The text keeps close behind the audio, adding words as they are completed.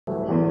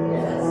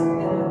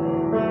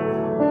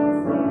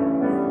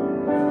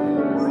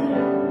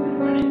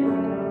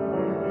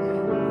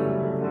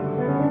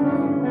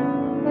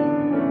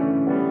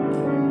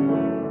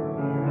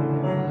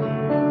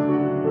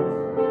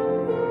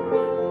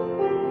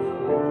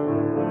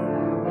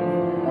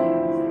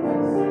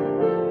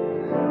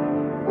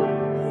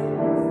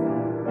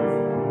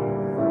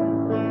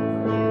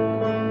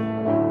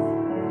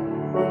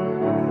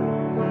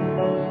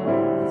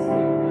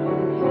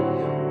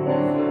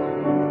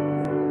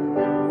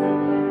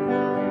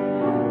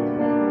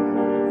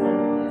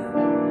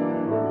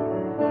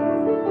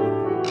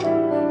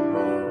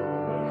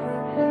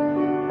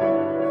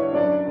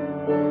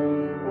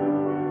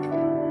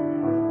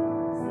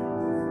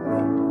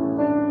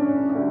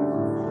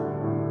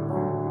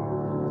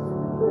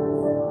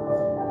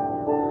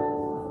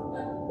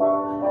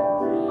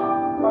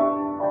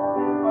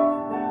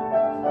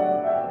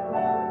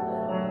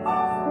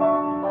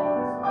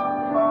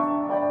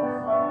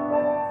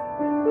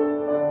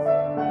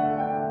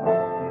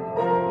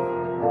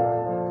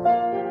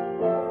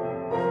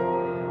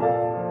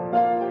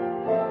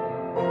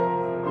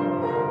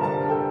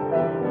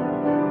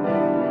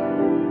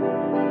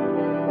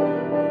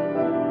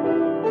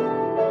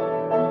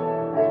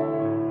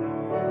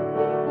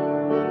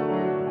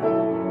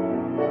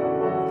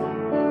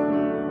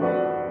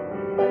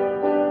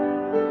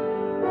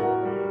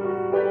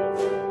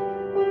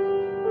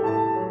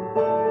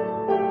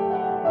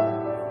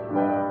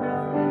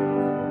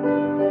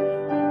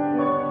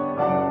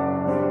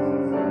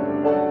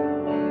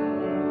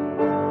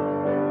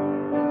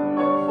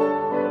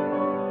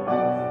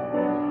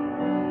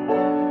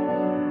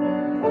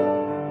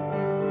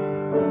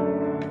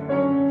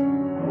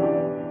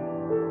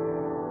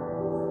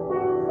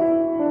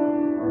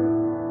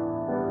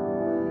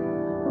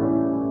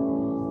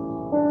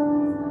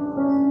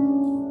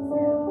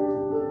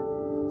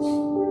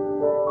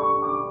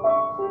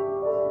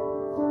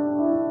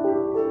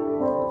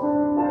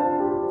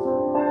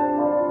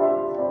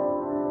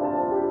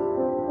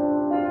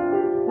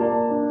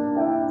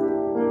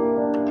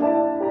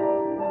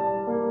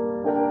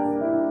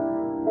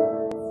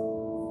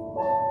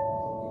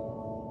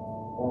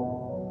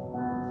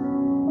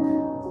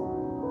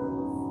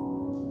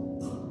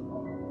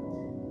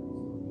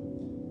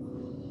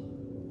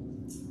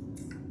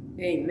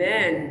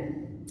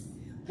Amen.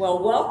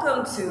 Well,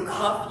 welcome to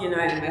Clough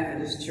United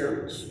Methodist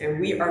Church, and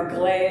we are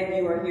glad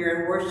you are here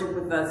and worship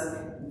with us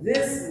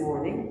this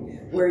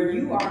morning, where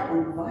you are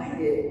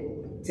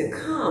invited to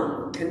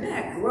come,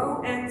 connect,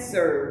 grow, and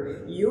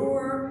serve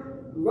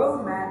your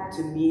roadmap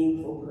to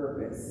meaningful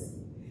purpose.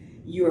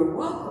 You are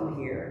welcome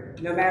here,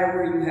 no matter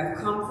where you have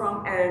come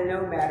from and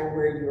no matter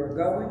where you are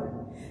going,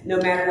 no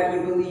matter what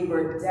you believe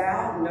or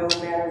doubt, no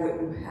matter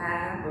what you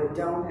have or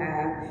don't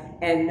have,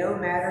 and no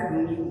matter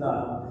who you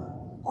love.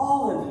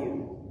 All of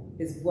you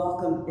is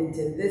welcome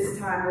into this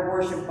time of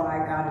worship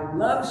by God who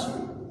loves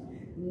you,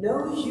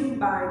 knows you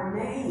by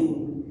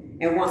name,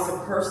 and wants a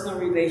personal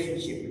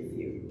relationship with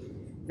you.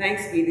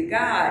 Thanks be to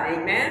God.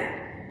 Amen?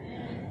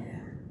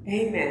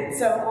 Amen.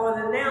 So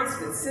on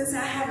announcements, since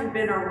I haven't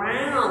been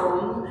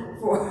around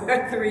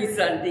for 3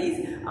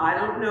 Sundays, I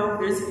don't know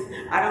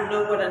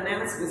what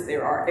announcements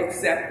there are,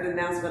 except the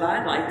announcement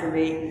I'd like to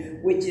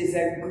make, which is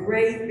a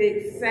great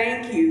big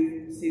thank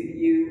you to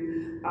you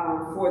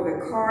for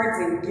the cards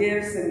and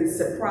gifts and the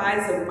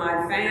surprise of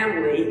my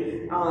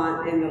family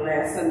in the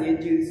last Sunday of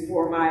Jews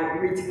for my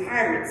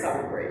retirement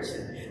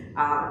celebration.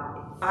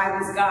 I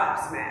was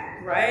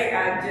gobsmacked, right?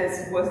 I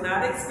just was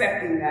not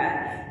expecting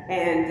that.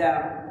 And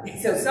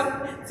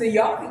so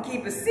y'all can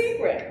keep a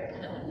secret.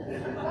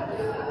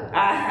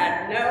 I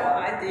had no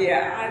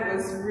idea. I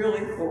was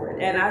really for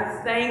it. And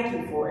I thank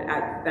you for it.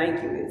 I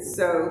thank you. It's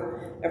so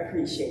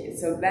appreciated.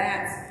 So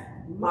that's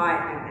my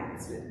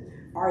announcement.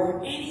 Are there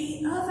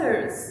any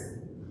others?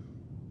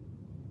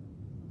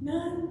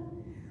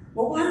 None?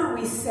 Well, why don't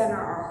we center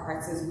our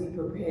hearts as we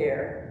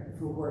prepare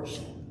for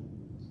worship?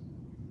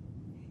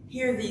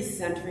 Hear these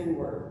centering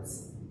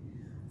words.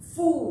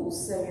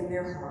 Fools say in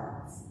their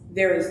hearts,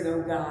 there is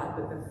no God,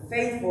 but the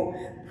faithful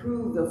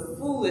prove the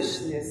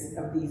foolishness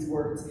of these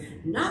words,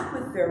 not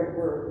with their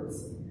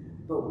words,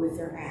 but with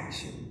their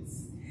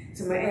actions.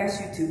 So I'm going to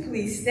ask you to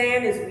please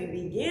stand as we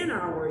begin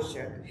our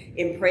worship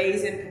in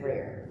praise and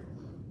prayer.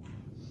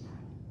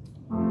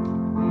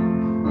 Oh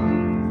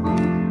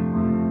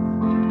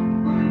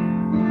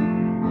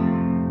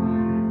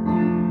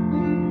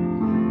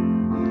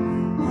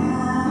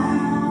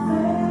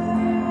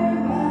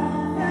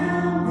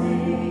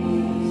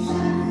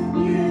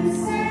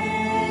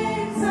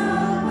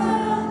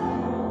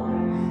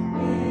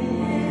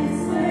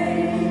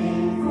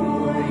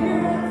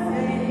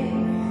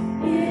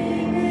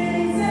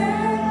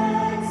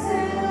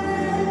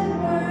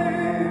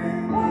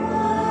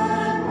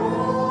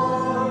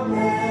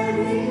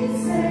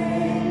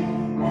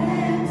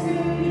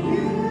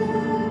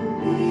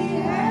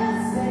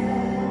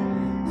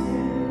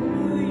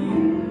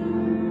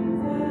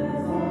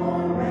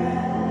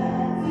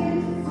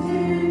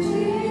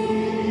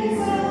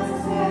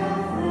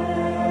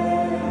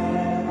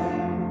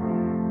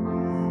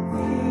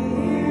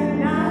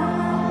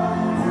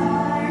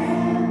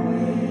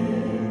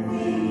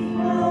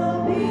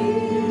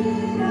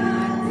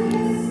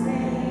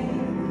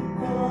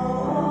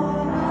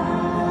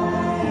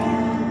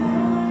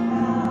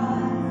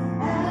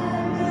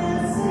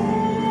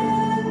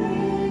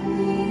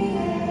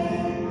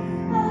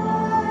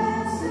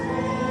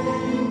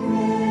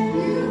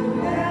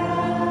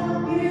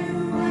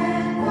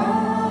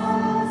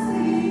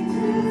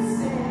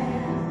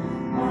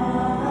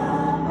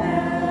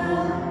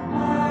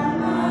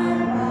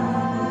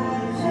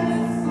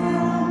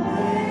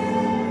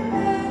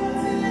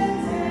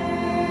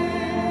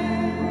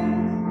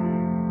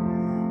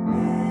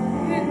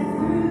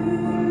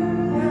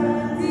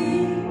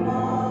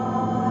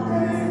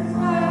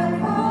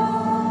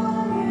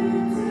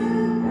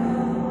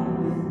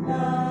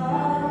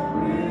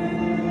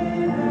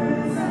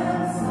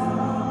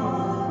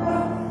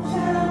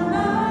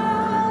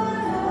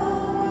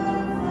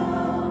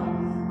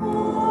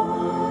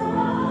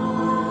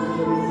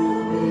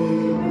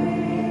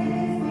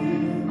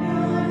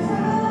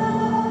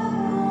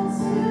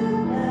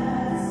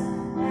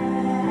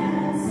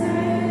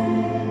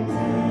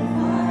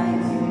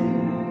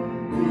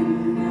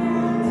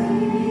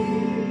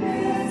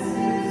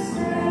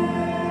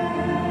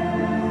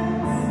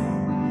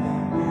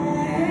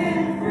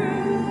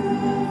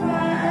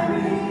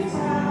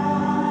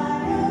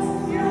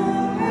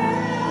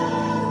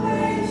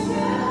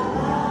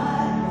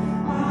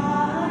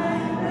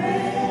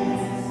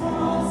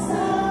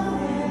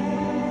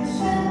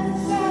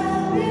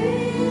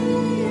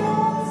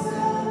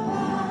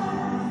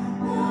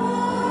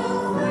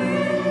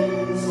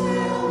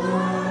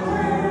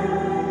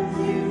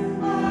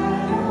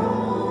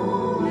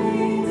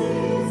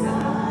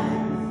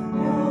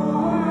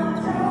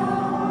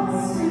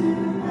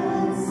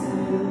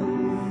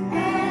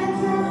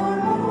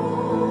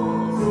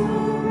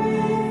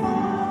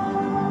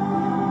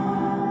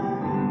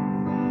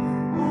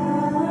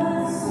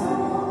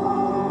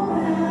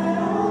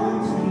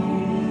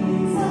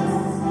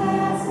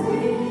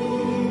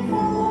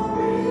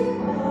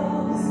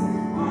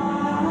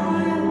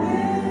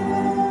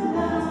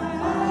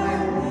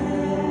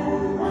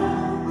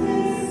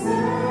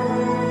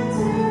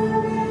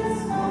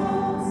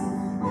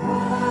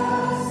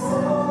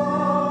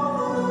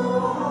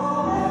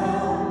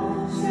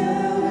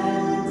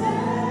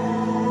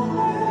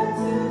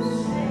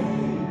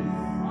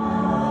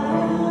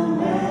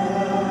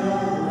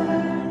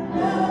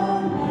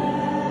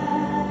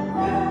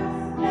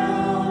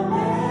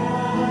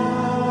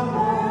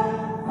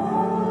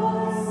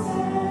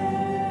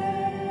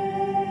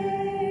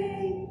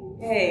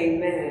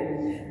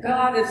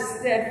God of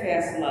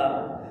steadfast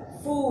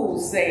love.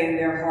 Fools say in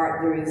their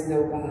heart there is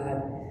no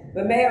God.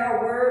 But may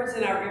our words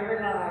and our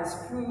very lives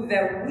prove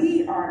that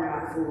we are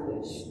not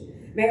foolish.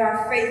 May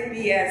our faith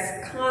be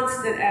as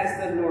constant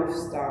as the North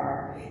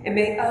Star. And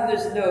may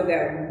others know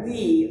that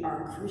we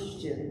are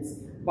Christians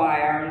by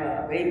our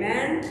love.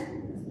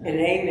 Amen and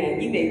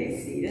amen. You may be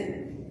seated.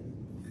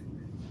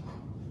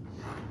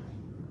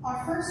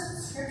 Our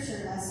first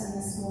scripture lesson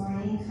this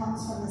morning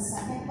comes from the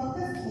second book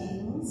of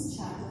Kings,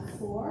 chapter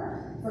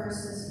 4,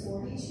 verses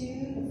 42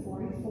 to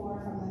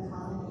 44 from the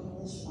Common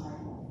English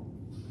Bible.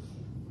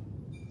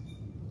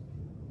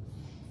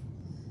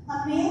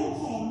 A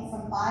man came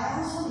from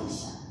Baal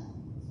Shalisha,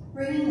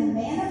 bringing the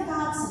man of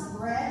God some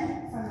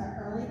bread from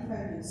their early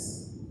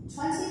produce,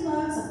 20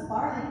 loaves of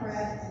barley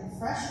bread and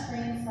fresh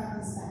grain from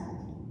his bag.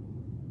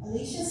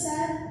 Elisha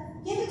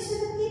said, "Give it to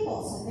the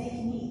people so they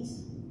can eat."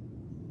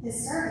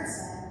 His servant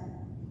said,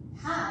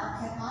 "How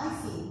can I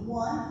feed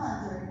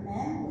 100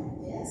 men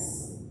with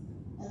this?"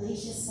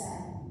 Elisha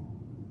said,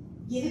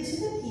 "Give it to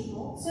the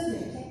people so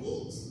they can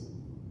eat.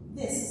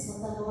 This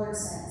is what the Lord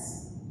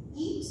says.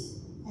 Eat,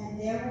 and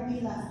there will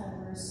be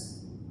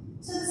leftovers."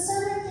 So the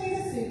servant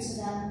gave the food to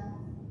them.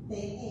 They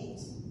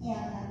ate and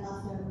had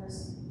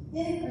leftovers,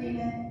 in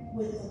agreement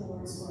with the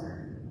Lord's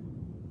word.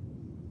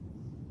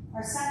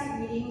 Our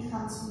second reading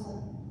comes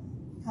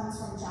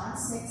from John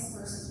 6,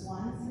 verses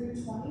 1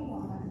 through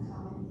 21 of the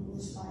Common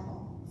English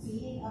Bible,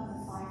 feeding of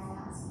the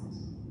 5,000.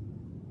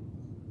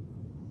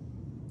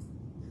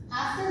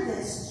 After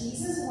this,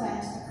 Jesus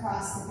went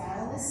across the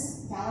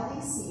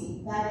Galilee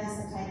Sea, that is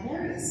the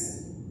Tiberias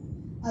Sea.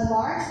 A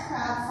large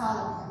crowd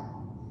followed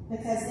him,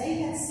 because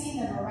they had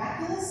seen the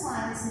miraculous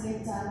signs he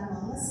had done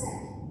among the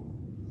sick.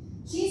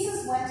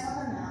 Jesus went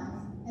on the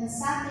mountain and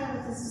sat there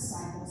with his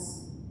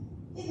disciples.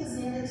 It was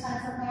nearly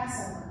time for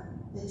Passover,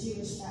 the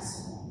Jewish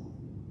festival.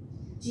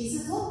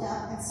 Jesus looked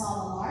up and saw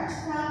a large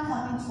crowd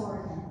coming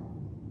toward him.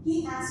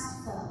 He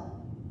asked Philip,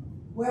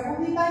 "Where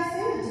will we buy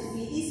food to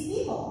feed these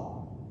people?"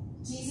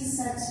 Jesus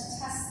said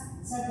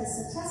this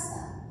to test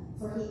them,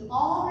 for he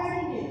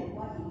already knew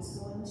what he was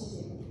going to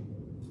do.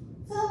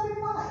 Philip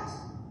replied,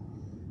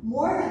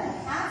 "More than a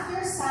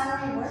half-year's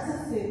salary worth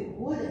of food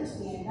wouldn't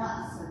be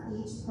enough for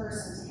each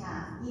person to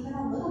have, even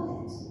a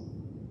little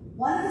bit."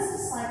 One of his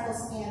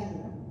disciples,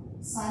 Andrew,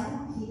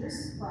 Simon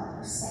Peter's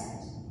brother, said,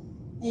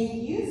 "A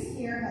youth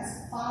here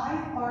has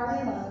 5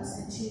 barley loaves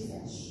and 2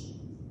 fish.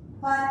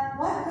 But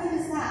what good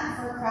is that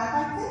for a crowd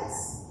like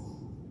this?"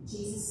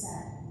 Jesus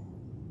said,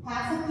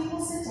 "Have the people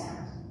sit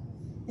down.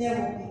 There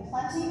will be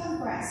plenty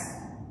of grass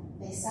there."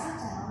 They sat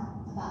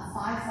down, about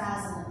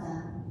 5,000 of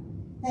them.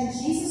 Then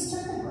Jesus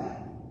took the bread.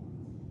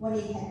 When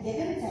he had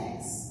given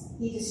thanks,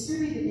 he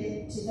distributed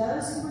it to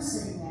those who were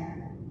sitting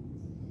there.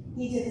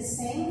 He did the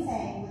same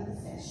thing with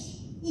the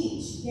fish,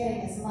 each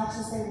getting as much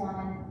as they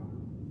wanted.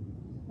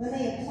 When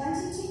they had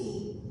plenty to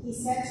eat, he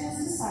said to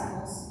his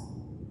disciples,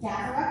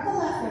 "Gather up the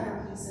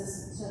leftover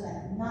pieces so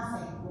that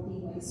nothing will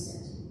be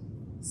wasted."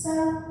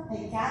 So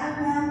they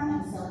gathered them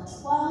and filled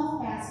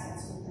 12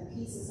 baskets with the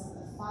pieces of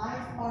the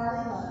 5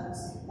 barley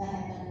loaves that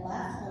had been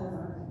left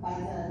over by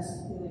those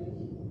who had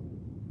eaten.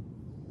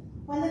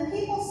 When the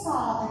people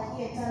saw that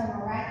he had done a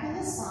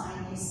miraculous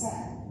sign, they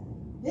said,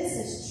 "This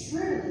is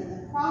truly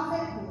the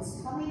prophet who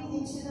is coming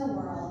into the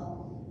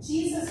world."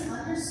 Jesus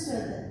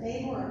understood that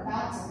they were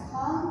about to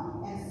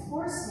come and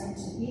force him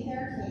to be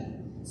their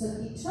king,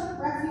 so he took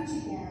refuge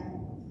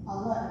again,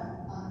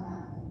 alone on the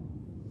mountain.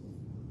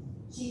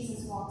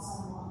 Jesus walks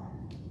on water.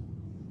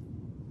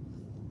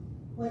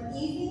 When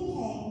evening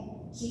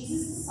came,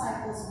 Jesus'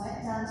 disciples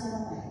went down to the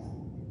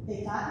lake.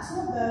 They got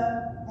into a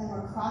boat and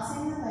were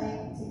crossing the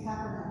lake to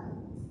Capernaum.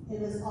 It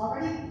was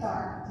already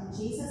dark, and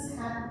Jesus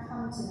hadn't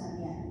come to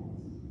them yet.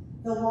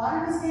 The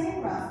water was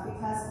getting rough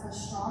because of a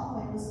strong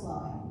wind was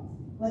blowing.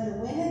 When the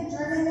wind had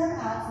driven them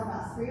out for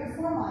about 3 or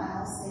 4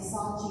 miles, they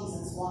saw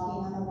Jesus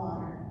walking on the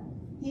water.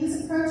 He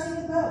was approaching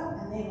the boat,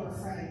 and they were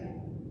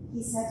afraid.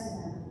 He said to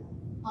them,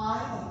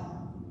 "I am.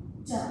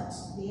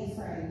 Don't be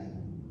afraid."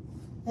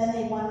 Then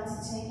they wanted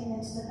to take him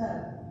into the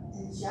boat,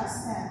 and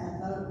just then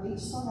the boat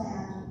reached the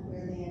land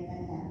where they had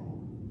been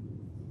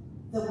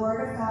headed. The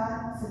word of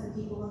God for the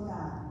people of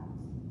God.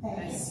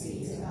 Thanks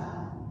be to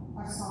God.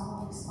 Our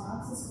song of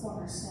response is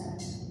Cornerstone.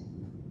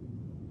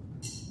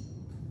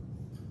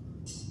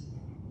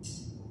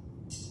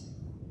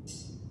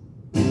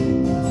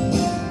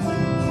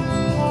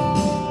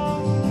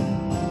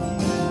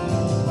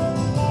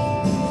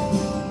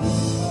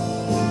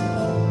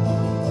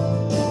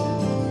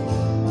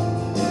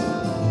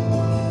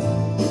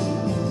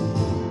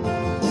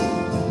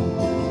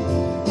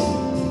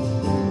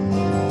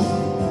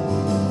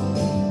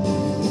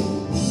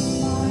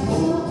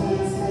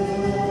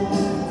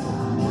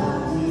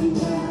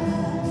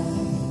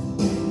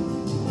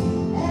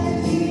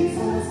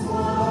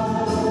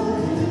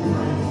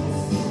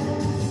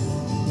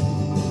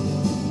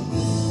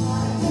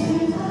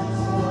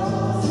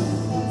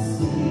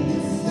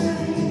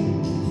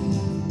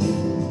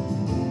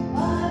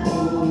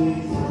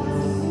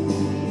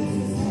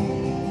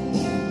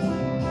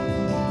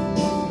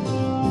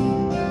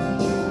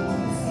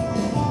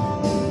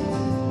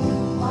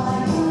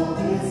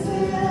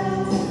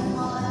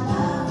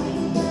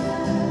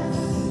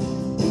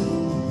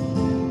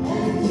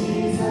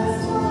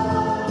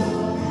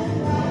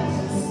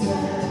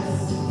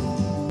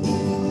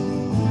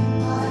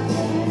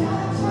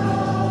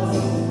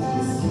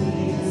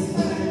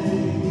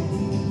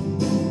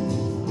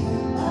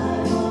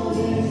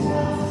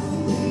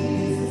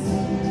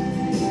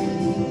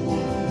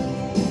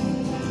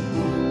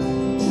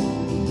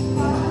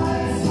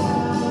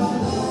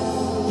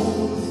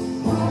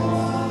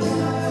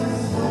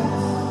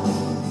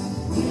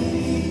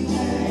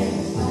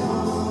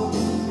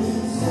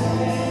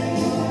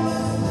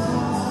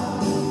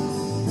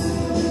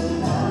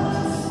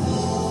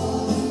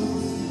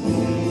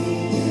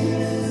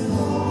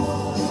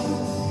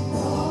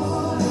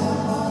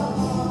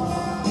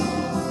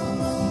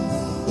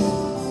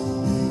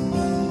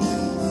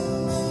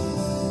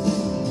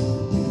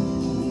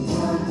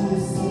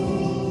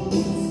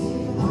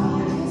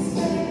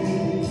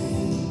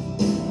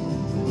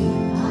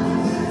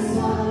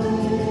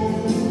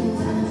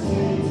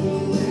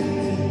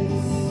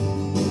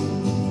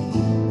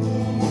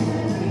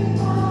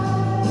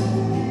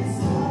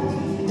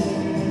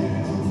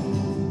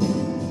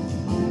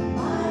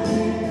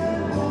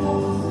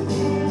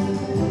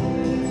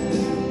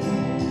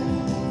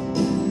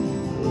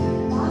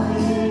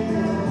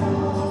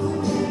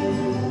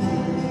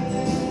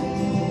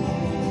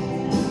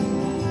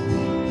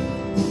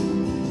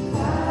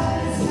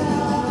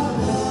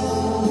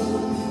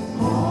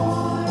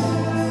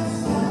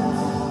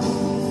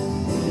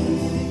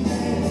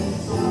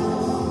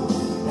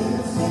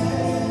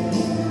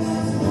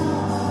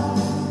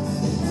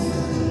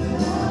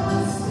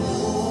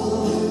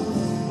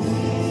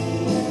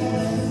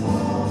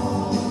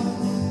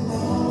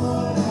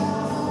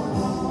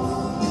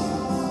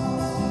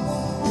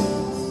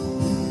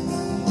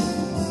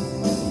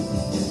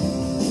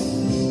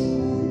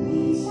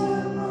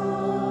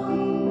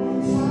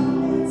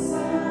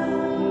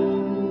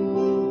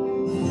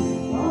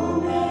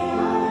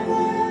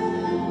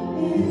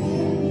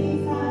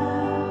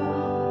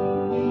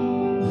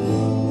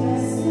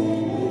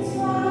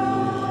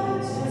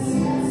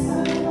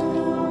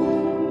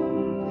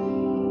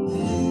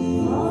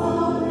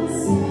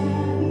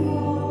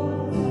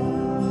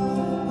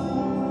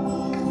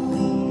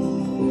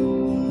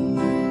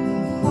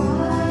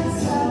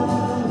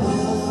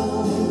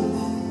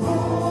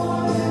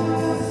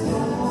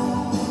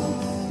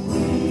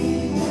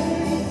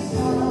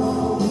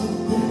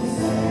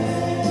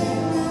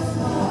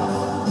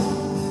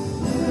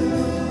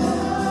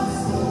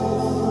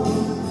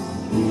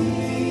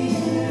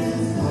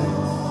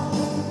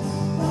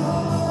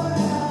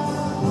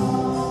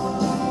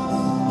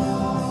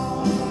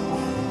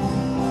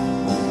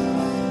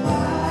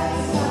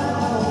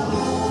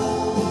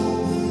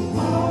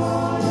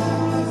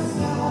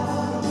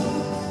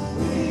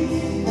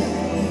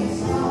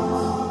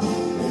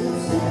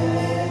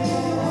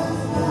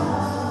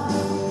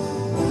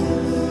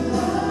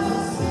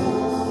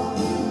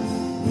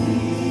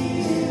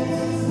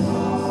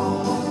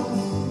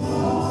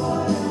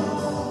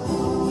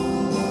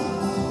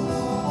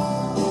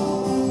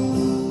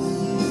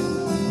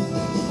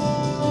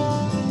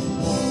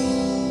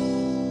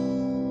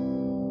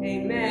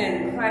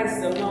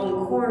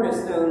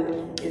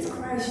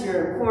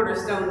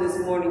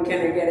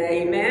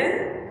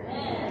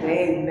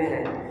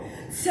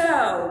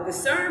 the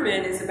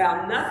sermon is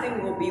about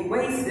nothing will be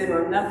wasted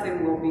or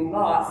nothing will be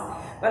lost.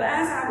 But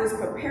as I was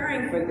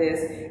preparing for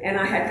this, and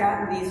I had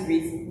gotten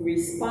these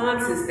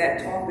responses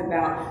that talked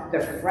about the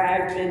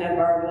fragment of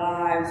our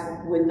lives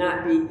would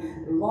not be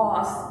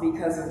lost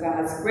because of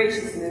God's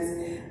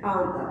graciousness,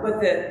 but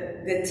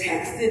the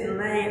text didn't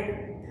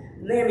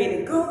lay me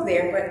to go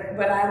there,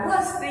 but I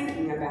was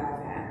thinking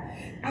about that.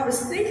 I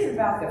was thinking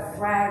about the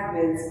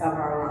fragments of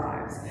our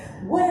lives,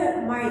 what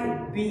it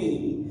might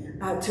be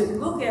to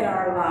look at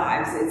our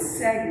lives in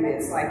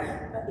segments, like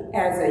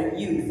as a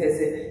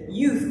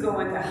youth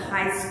going to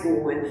high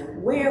school,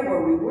 and where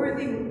were we? Were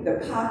the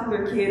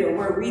popular kid, or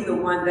were we the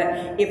one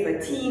that if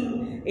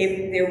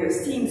there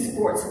was team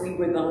sports, we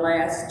were the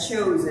last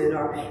chosen,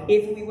 or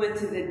if we went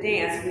to the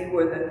dance, we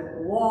were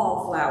the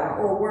wallflower,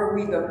 or were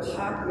we the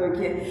popular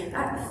kid?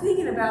 I'm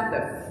thinking about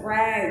the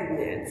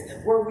fragments.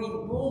 Were we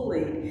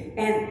bullied?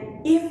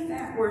 And if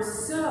that were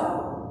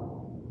so,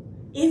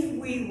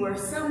 if we were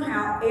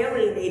somehow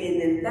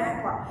alienated in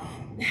that part,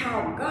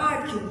 how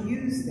God could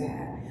use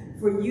that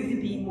for you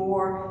to be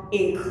more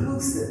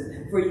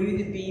inclusive, for you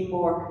to be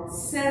more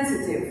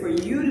sensitive, for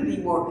you to be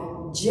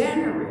more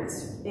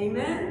generous.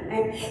 Amen?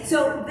 And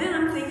so then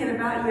I'm thinking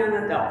about young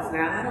adults.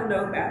 Now, I don't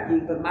know about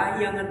you, but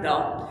my young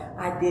adult,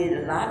 I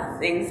did a lot of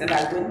things that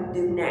I wouldn't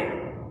do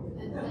now.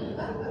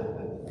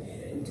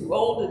 I'm too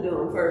old to do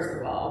them, first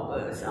of all,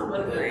 but some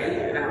of the things,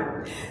 you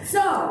know.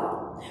 So,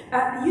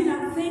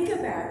 think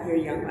about your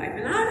young life.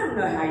 And I don't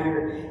know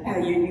how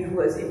your youth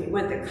was. If you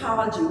went to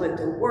college, you went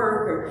to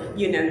work, or,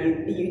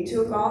 you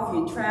took off,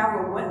 you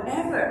traveled,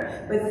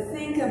 whatever. But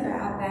think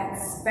about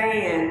that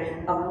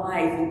span of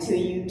life until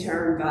you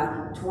turned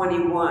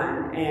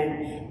 21.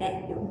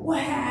 And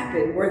what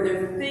happened? Were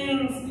there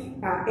things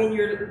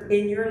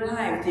in your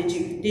life? Did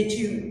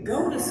you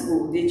go to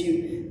school? Did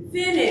you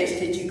finish?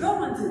 Did you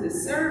go into the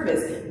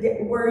service?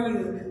 Were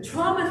you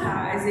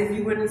traumatized if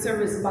you went in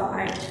service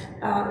by,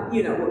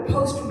 with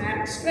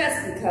post-traumatic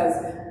stress because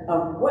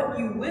of what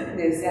you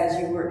witnessed as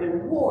you were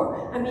in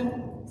war? I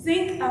mean,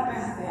 think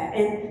about that.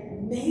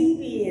 And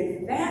maybe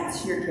if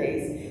that's your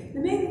case,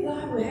 then maybe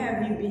God would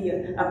have you be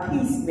a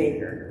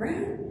peacemaker,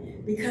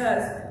 right?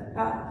 Because,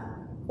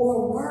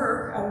 or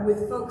work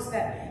with folks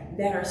that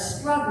are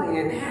struggling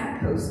and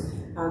have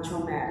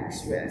post-traumatic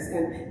stress,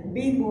 and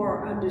be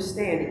more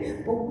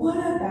understanding. But what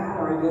about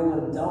our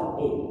young adult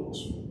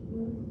age?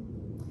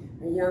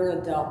 Our young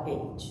adult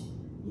age.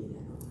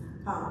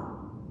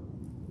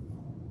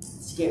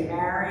 Did you get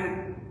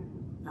married?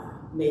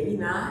 Maybe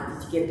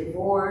not. Did you get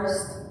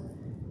divorced?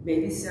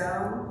 Maybe so.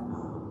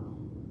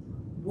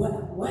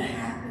 What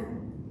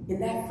happened in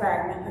that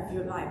fragment of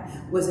your life?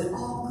 Was it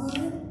all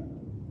good?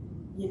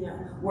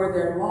 Were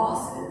there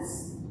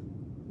losses?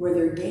 Were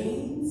there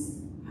gains?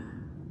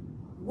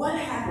 What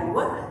happened?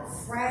 What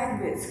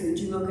fragments could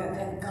you look at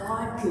that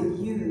God could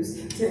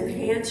use to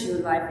enhance your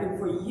life and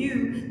for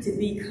you to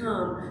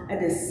become a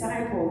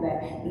disciple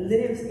that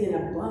lives in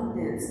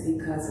abundance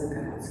because of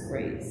God's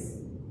grace?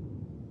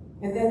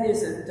 And then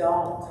there's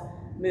adult,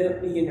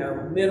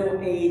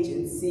 middle age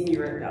and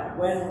senior adult.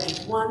 Well,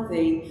 it's one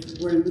thing,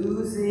 we're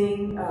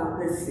losing,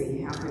 let's see,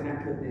 how can I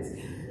put this?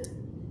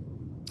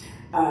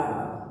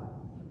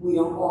 We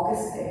don't walk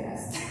as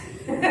fast.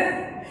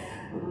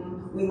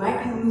 We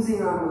might be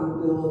losing our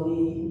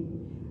mobility.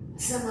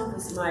 Some of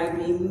us might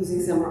be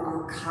losing some of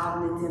our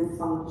cognitive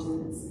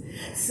functions.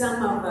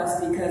 Some of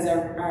us, because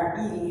our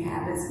eating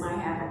habits, might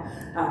have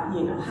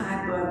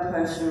high blood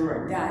pressure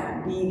or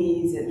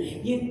diabetes and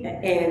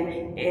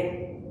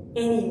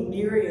any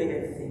myriad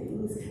of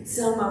things.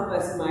 Some of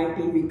us might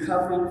be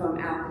recovering from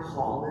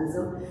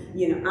alcoholism.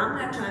 I'm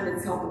not trying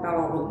to talk about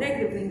all the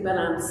negative things, but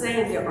I'm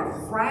saying there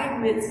are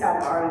fragments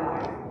of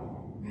our life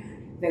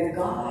that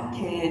God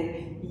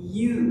can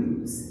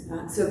use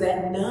so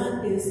that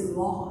none is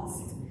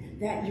lost,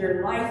 that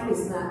your life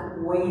is not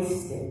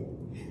wasted.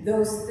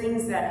 Those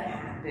things that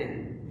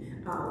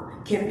happen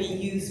can be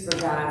used for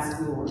God's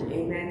glory.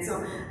 Amen.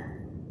 So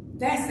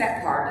that's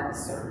that part of the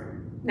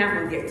sermon. Now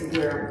I'm going to get to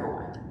where I'm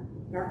going.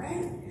 All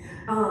right?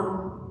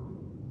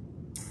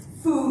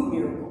 Food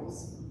miracles.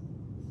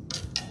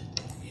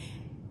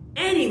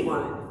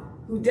 Anyone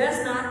who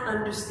does not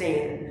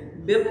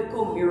understand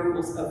biblical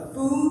miracles of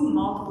food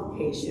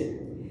multiplication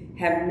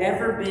have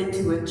never been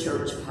to a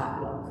church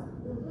potluck.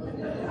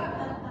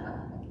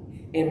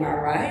 Am I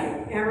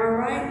right? Am I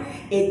right?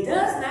 It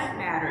does not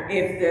matter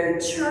if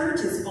the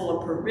church is full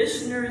of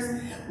parishioners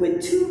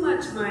with too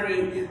much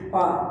money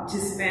to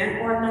spend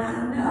or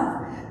not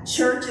enough.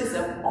 Churches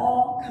of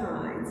all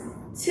kinds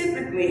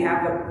typically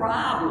have the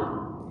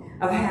problem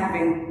of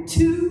having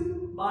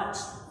too much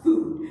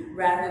food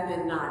rather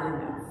than not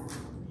enough.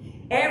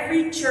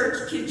 Every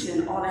church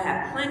kitchen ought to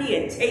have plenty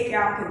of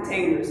takeout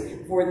containers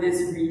for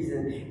this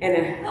reason, and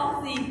a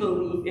healthy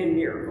belief in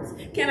miracles.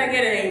 Can I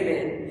get an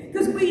amen?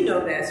 Because we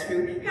know that's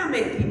true. How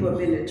many people have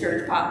been to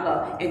church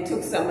potluck and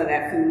took some of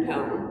that food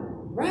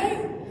home?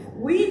 Right?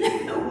 We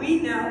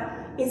know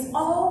it's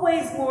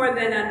always more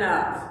than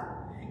enough.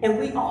 And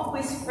we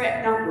always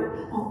fret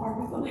over, are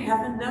we going don't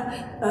have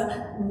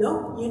enough.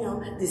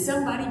 No, did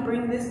somebody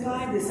bring this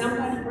pie? Did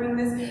somebody bring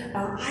this?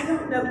 I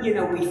don't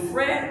know. We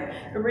fret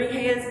and wring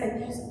hands,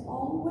 and there's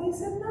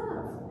always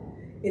enough.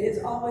 It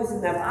is always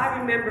enough. I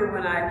remember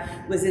when I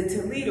was in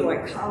Toledo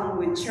at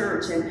Collinwood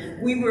Church,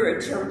 and we were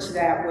a church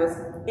that was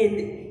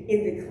in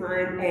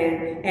decline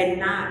and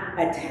not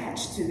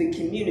attached to the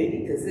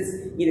community, because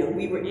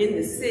we were in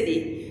the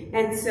city.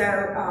 And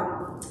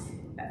so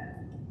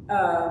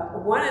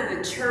one of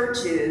the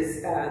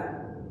churches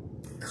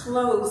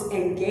closed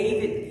and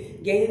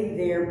gave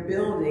their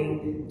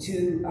building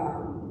to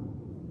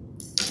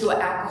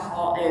an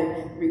alcohol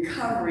and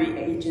recovery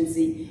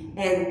agency,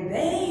 and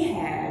they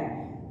had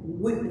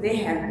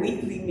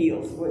weekly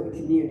meals for the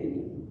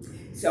community.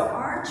 So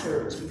our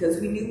church, because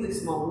we knew it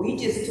was small, we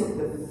just took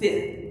the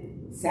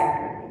 5th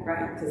Saturday,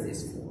 right? Because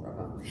there's 4 of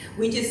them.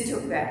 We just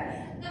took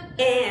that.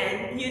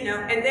 And,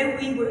 and then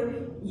we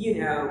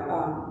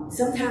would,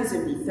 sometimes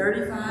there'd be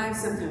 35,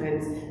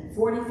 sometimes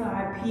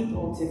 45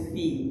 people to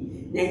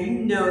feed.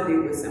 Now,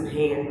 there was some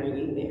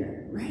hand-wringing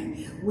there,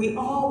 right? We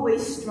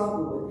always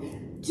struggle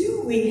with,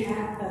 do we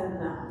have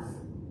enough?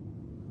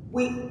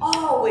 We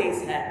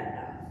always had enough.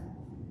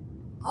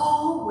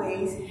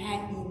 Always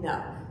had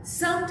enough.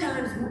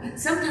 Sometimes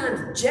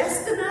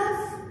just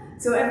enough,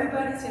 so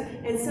everybody's,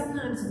 and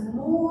sometimes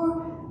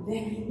more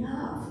than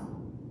enough.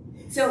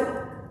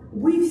 So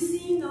we've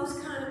seen those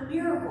kind of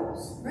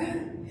miracles,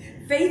 right?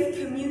 Faith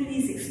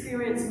communities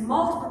experience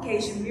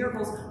multiplication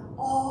miracles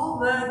all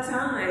the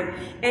time,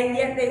 and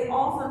yet they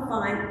often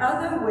find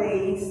other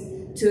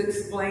ways to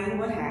explain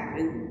what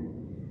happened,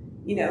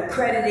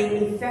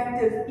 crediting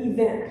effective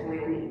event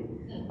planning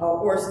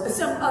or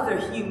some other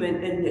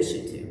human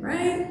initiative,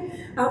 right?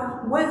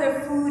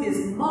 Whether food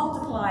is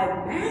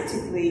multiplied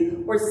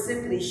magically or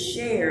simply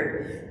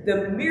shared,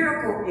 the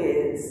miracle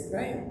is,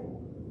 right,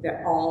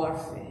 that all are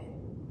fed.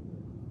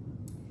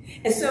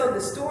 And so the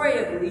story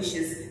of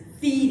Elisha's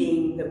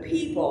feeding the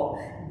people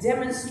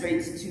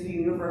demonstrates 2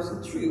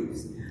 universal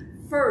truths.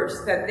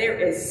 First, that there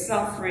is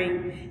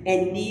suffering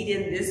and need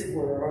in this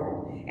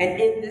world,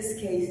 and in this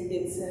case,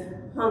 it's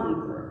a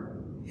hunger.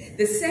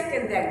 The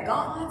second, that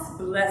God's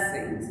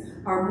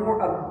blessings are more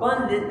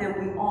abundant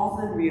than we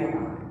often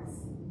realize.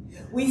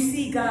 We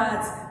see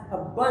God's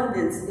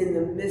abundance in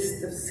the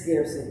midst of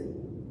scarcity.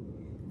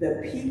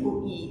 The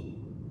people eat,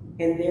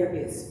 and there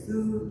is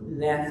food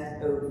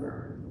left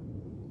over.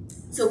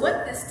 So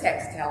what this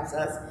text tells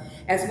us,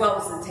 as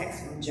well as the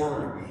text from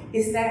John,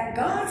 is that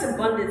God's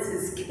abundance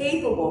is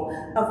capable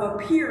of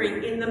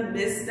appearing in the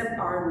midst of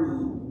our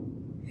need.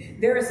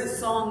 There is a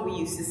song we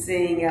used to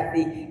sing at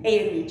the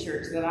AME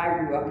church that I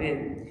grew up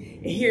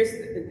in. And here's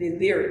the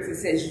lyrics. It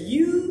says,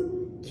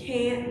 "You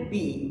can't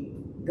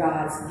beat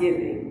God's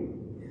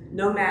giving,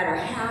 no matter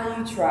how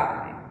you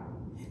try.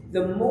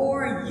 The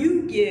more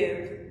you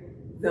give,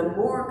 the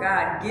more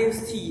God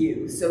gives to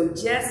you. So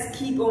just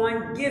keep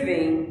on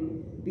giving,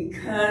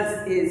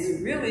 because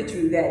it's really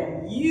true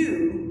that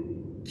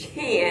you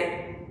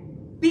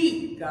can't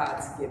beat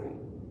God's giving,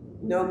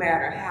 no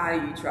matter how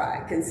you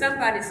try." Can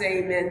somebody say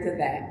amen to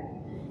that?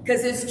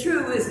 Because it's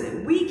true, isn't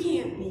it? We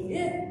can't beat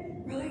it,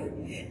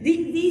 right?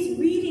 These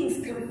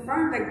readings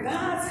confirm that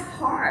God's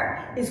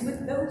heart is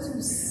with those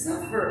who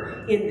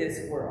suffer in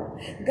this world.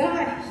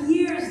 God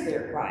hears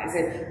their cries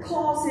and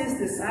calls his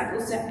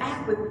disciples to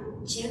act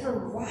with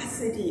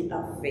generosity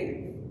of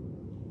faith.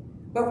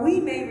 But we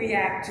may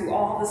react to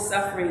all the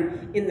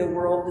suffering in the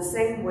world the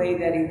same way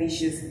that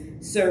Elisha's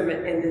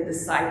servant and the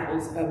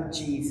disciples of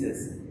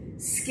Jesus.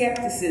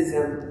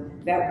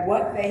 Skepticism that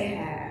what they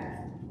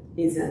have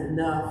is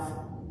enough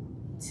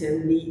to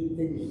meet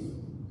the need.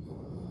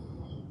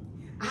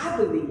 I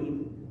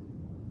believe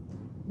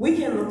we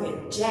can look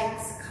at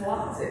Jack's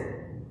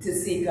closet to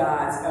see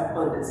God's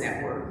abundance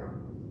at work.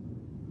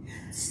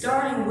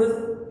 Starting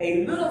with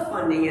a little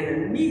funding and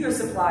a meager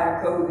supply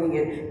of clothing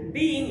and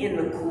being in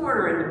the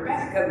corner in the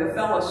back of the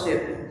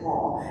fellowship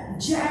hall,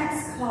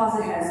 Jack's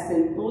closet has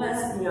been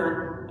blessed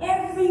beyond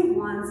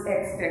everyone's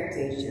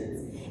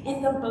expectations.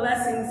 And the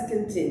blessings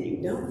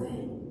continue, don't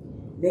they?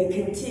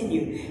 They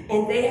continue.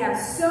 And they have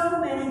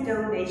so many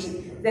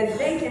donations that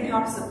they can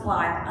help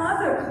supply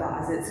other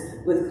closets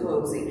with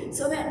clothing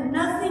so that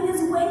nothing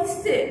is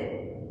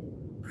wasted.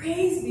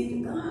 Praise be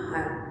to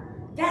God.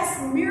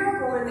 That's a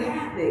miracle in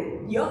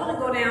happening. You ought to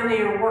go down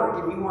there and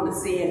work if you want to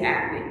see it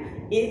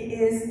happening. It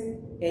is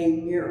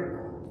a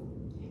miracle.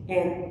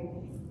 And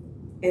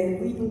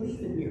we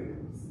believe in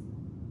miracles.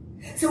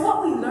 So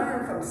what we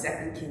learn from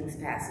 2 Kings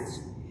passage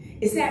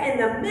is that in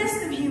the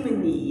midst of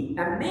human need,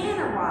 a man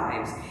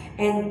arrives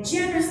and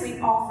generously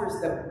offers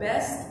the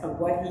best of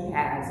what he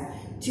has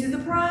to the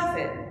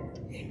prophet.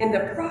 And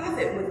the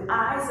prophet, with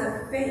eyes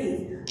of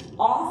faith,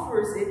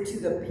 offers it to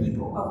the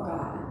people of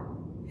God.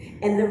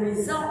 And the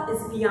result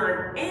is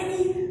beyond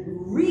any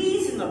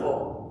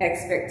reasonable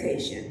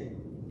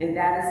expectation. And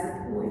that is the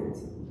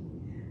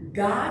point.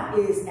 God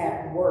is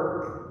at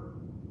work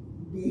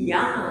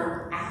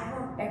beyond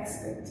our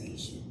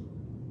expectation.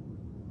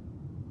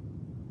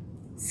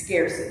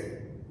 Scarcity.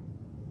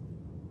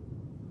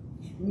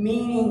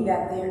 meaning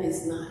that there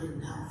is not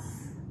enough.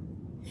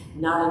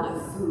 Not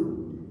enough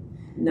food,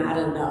 not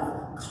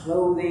enough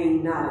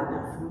clothing, not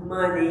enough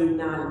money,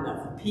 not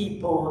enough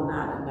people,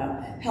 not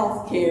enough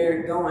health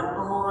care, going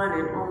on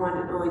and on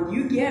and on.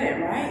 You get it,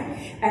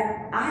 right?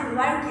 And I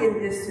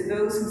liken this to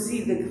those who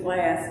see the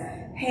glass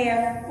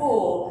half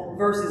full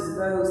versus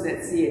those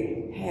that see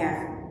it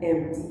half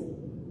empty.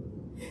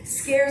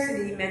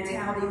 Scarcity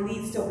mentality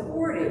leads to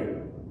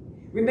hoarding.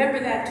 Remember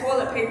that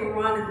toilet paper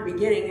run at the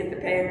beginning of the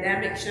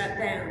pandemic shut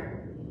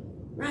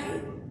down?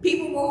 Right?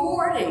 People were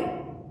hoarding.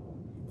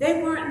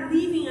 They weren't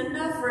leaving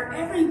enough for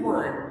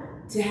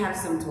everyone to have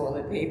some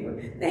toilet paper.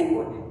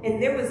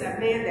 And there was a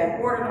man that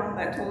hoarded all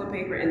that toilet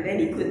paper and then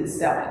he couldn't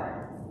sell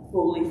it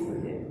fully for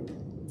him.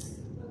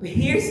 But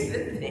here is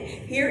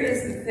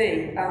the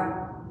thing.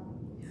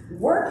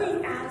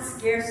 Working out of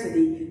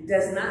scarcity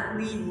does not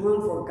leave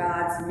room for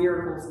God's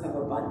miracles of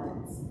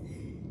abundance.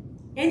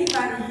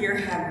 Anybody here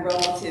have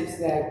relatives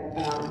that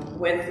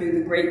went through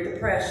the Great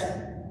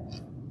Depression?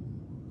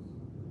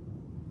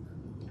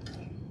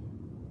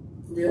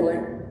 Really?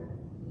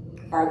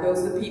 Are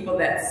those the people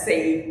that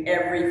saved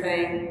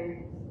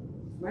everything?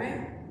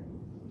 Right?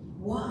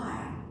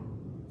 Why?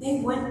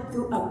 They went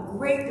through a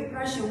Great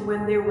Depression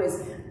when there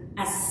was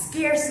a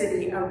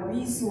scarcity of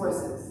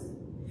resources.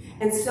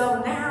 And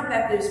so now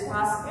that there's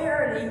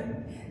prosperity,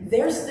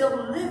 they're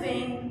still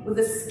living with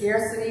a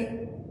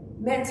scarcity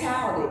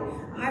mentality.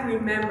 I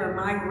remember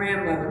my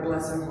grandmother,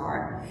 bless her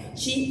heart,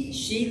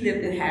 she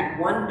lived and had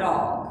one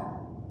dog.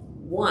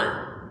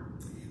 One.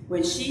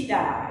 When she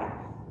died,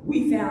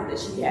 we found that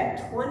she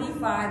had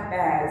 25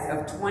 bags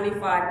of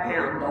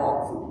 25-pound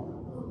dog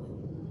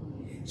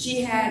food.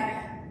 She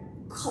had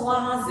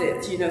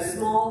closets,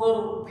 small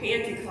little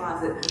pantry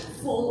closet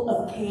full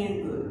of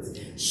canned goods.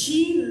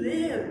 She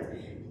lived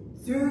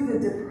through the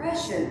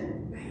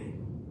Depression, right?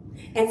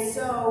 And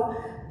so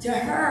to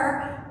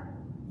her,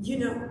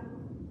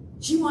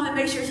 she wanted to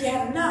make sure she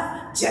had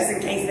enough just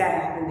in case that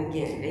happened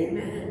again.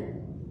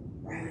 Amen.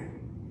 Right?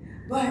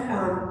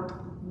 But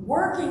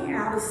working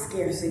out of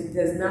scarcity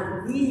does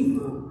not leave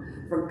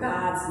room for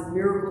God's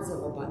miracles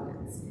of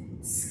abundance.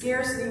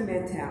 Scarcity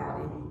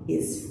mentality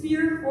is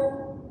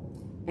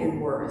fearful and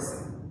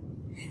worrisome.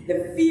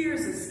 The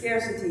fears of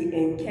scarcity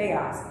and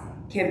chaos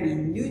can be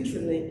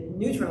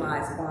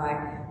neutralized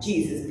by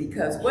Jesus,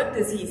 because what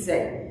does he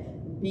say?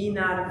 Be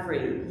not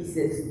afraid. He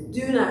says,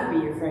 do not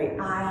be afraid.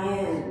 I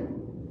am.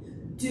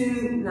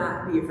 Do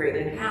not be afraid.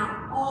 And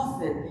how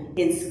often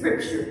in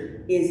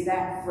Scripture is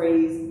that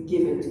phrase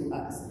given to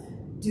us?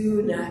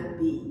 Do not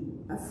be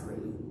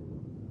afraid.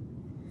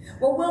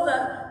 Well, will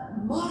the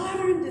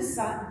modern day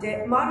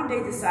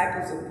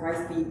disciples of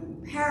Christ be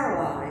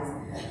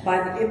paralyzed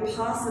by the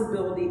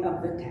impossibility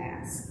of the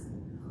task?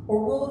 Or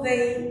will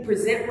they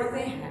present what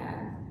they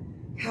have,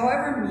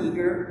 however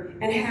meager,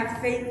 and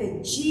have faith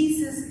that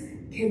Jesus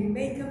can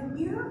make a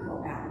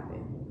miracle out of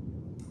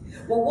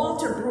it? Well,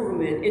 Walter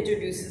Brueggemann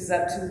introduces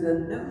us to the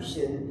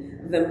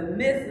notion of the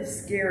myth of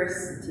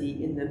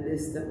scarcity in the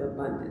midst of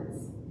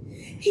abundance.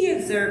 He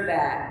observed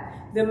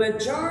that the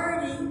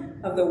majority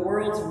of the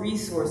world's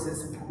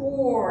resources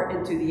pour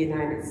into the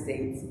United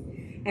States,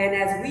 and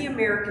as we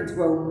Americans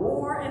grow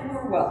more and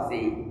more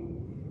wealthy,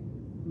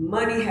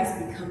 money has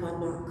become a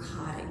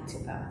narcotic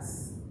to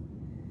us.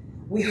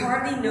 We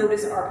hardly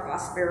notice our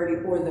prosperity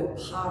or the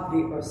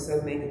poverty of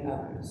so many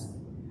others.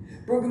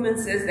 Brueggemann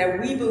says that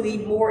we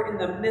believe more in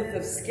the myth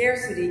of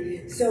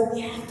scarcity, so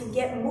we have to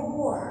get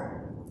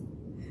more.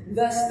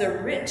 Thus, the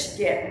rich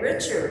get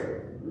richer,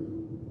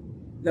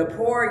 the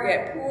poor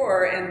get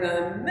poorer, and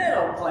the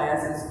middle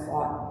class is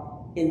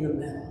caught in the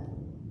middle.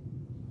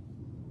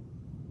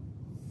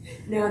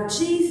 Now,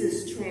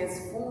 Jesus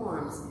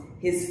transforms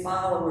his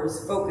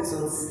followers' focus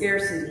on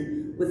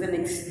scarcity with an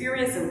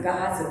experience of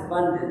God's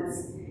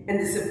abundance and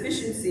the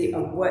sufficiency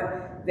of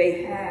what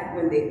they had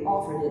when they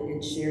offered it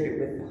and shared it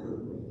with the hungry.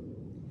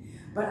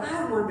 But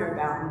I wonder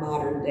about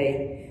modern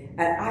day.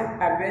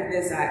 I read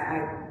this,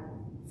 I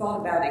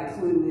thought about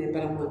including it,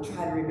 but I'm going to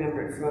try to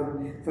remember it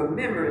from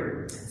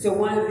memory. So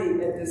one of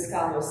the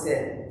scholars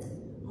said,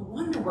 I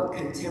wonder what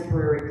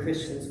contemporary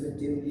Christians would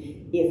do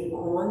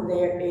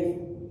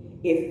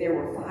if there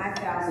were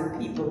 5,000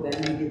 people that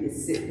needed to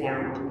sit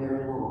down on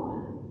their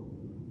lawn.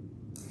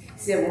 He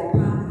said, well,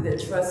 probably the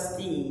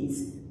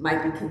trustees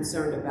might be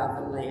concerned about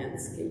the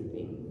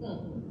landscaping.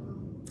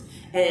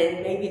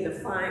 And maybe the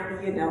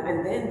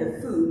and then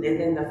the food, and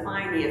then the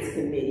finance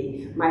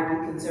committee might be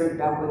concerned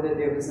about whether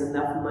there was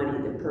enough money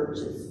to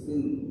purchase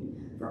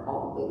food for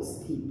all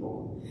those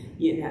people.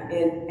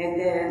 And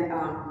then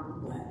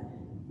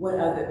what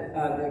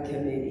other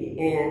committee?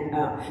 And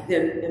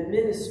the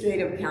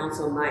administrative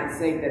council might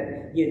say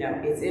that,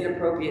 it's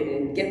inappropriate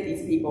and get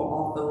these people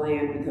off the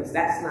land because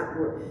that's not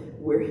what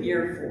we're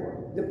here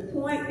for. The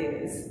point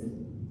is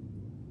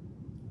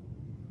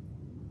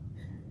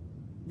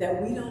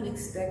that we don't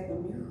expect the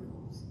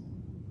miracles.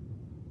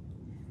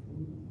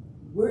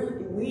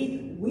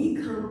 We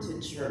come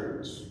to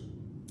church,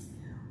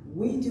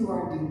 we do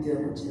our due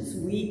diligence,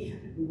 we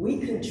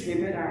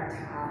contribute our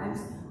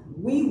tithes,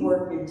 We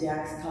work in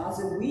Jack's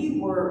closet. We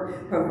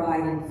work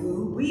providing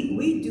food.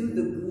 We do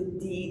the good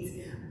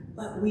deeds.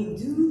 But we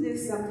do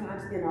this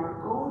sometimes in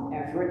our own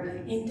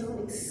effort and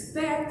don't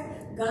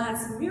expect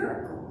God's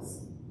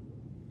miracles.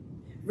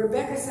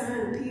 Rebecca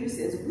Simon Peter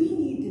says we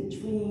need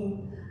to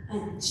dream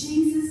a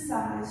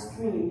Jesus-sized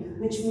dream,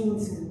 which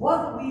means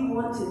what we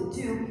want to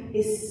do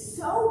is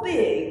so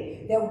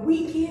big that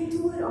we can't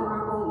do it on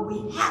our own.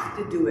 We have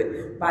to do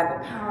it by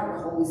the power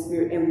of the Holy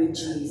Spirit and with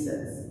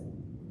Jesus.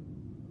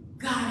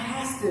 God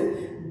has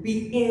to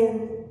be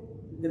in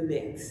the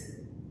mix.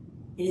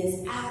 It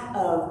is out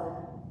of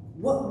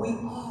what we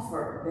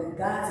offer that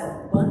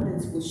God's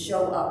abundance will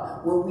show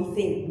up when we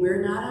think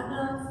we're not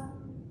enough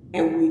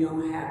and we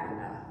don't have enough.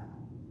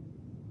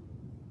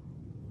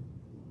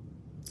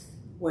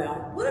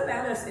 Well, what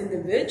about us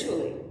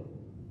individually?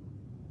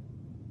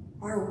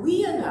 Are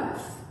we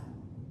enough?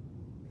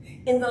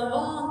 In the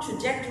long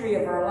trajectory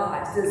of our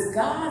lives, does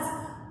God's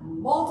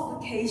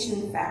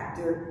multiplication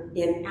factor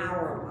in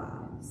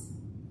our lives?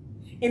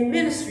 In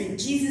ministry,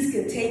 Jesus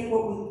can take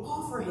what we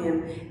offer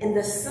him and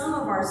the sum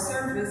of our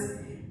service,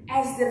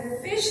 as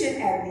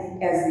deficient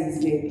as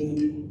these may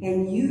be,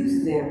 and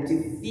use them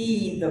to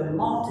feed the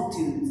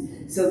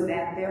multitudes so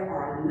that there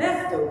are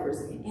leftovers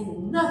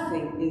and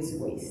nothing is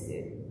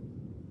wasted.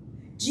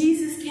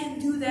 Jesus can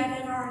do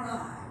that in our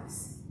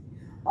lives.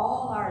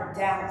 All our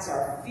doubts,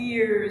 our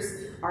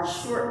fears, our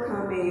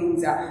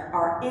shortcomings,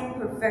 our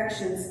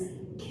imperfections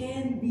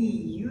can be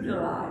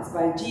utilized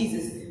by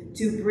Jesus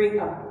to bring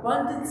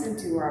abundance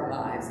into our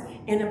lives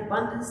and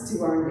abundance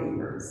to our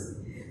neighbors,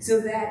 so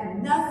that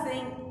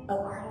nothing of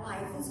our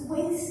life is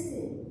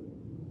wasted.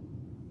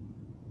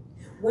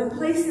 When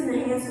placed in the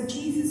hands of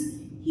Jesus,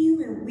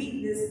 human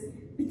weakness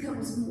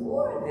becomes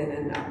more than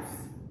enough.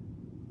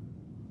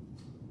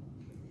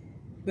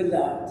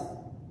 Beloved,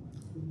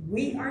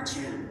 we are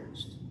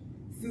challenged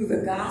through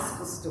the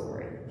gospel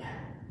story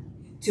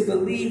to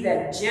believe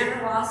that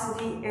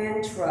generosity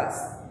and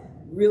trust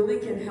really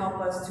can help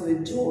us to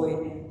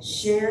enjoy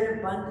shared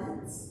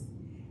abundance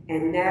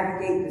and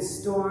navigate the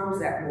storms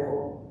that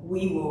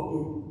we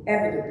will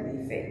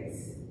inevitably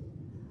face.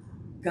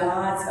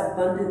 God's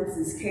abundance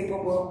is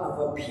capable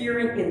of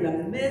appearing in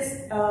the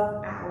midst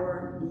of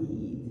our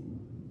need.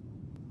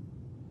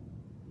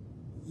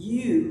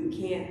 You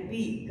can't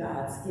beat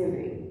God's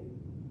giving,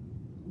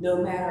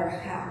 no matter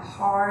how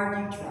hard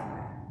you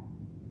try.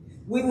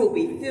 We will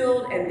be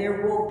filled and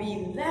there will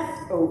be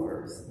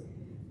leftovers,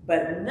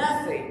 but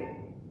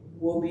nothing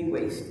will be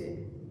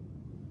wasted.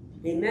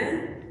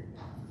 Amen?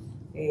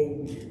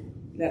 Amen.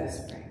 Let us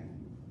pray.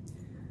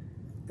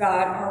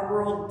 God, our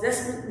world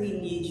desperately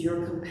needs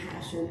your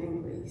compassion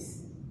and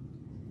grace.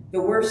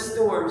 The worst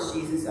storms,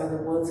 Jesus, are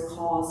the ones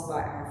caused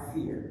by our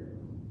fear.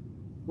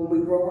 When we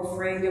grow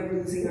afraid of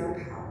losing our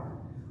power,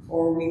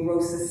 or we grow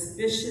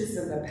suspicious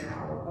of the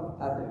power of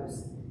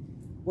others,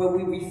 when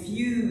we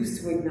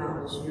refuse to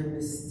acknowledge your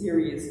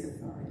mysterious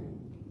authority.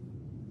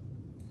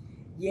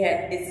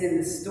 Yet it's in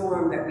the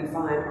storm that we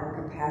find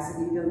our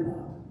capacity to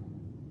love.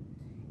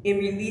 In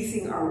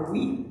releasing our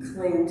weak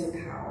claim to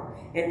power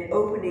and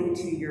opening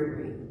to your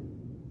reign,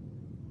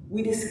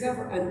 we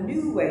discover a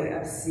new way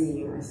of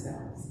seeing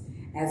ourselves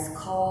as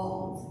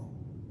called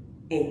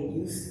and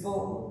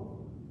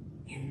useful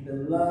and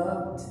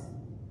beloved,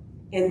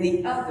 and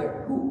the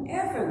other,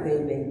 whoever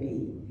they may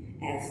be,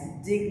 as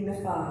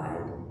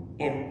dignified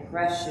and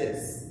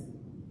precious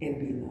and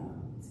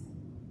beloved.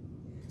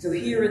 So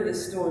here in the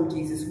storm,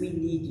 Jesus, we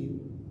need you,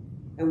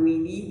 and we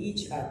need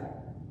each other,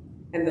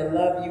 and the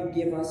love you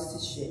give us to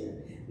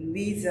share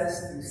leads us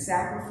through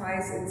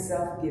sacrifice and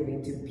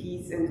self-giving to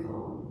peace and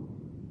calm,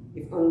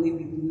 if only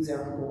we lose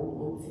our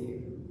hold on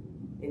fear.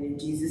 And in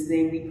Jesus'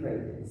 name we pray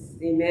this.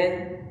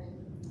 Amen.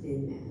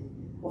 Amen.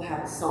 We'll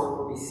have a song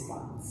of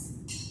response.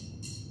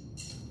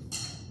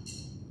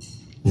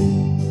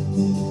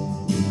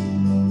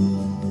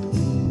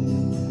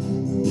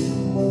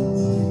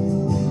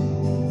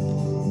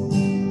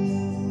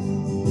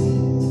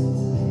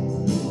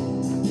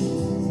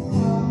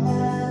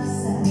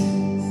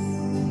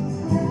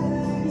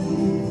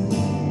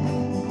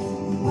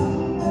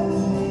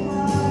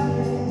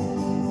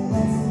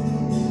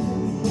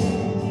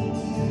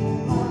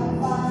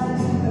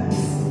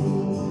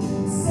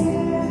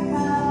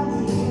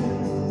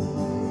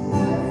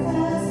 Earth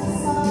has a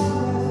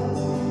sorrow,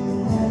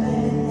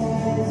 heaven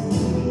has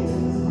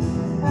you.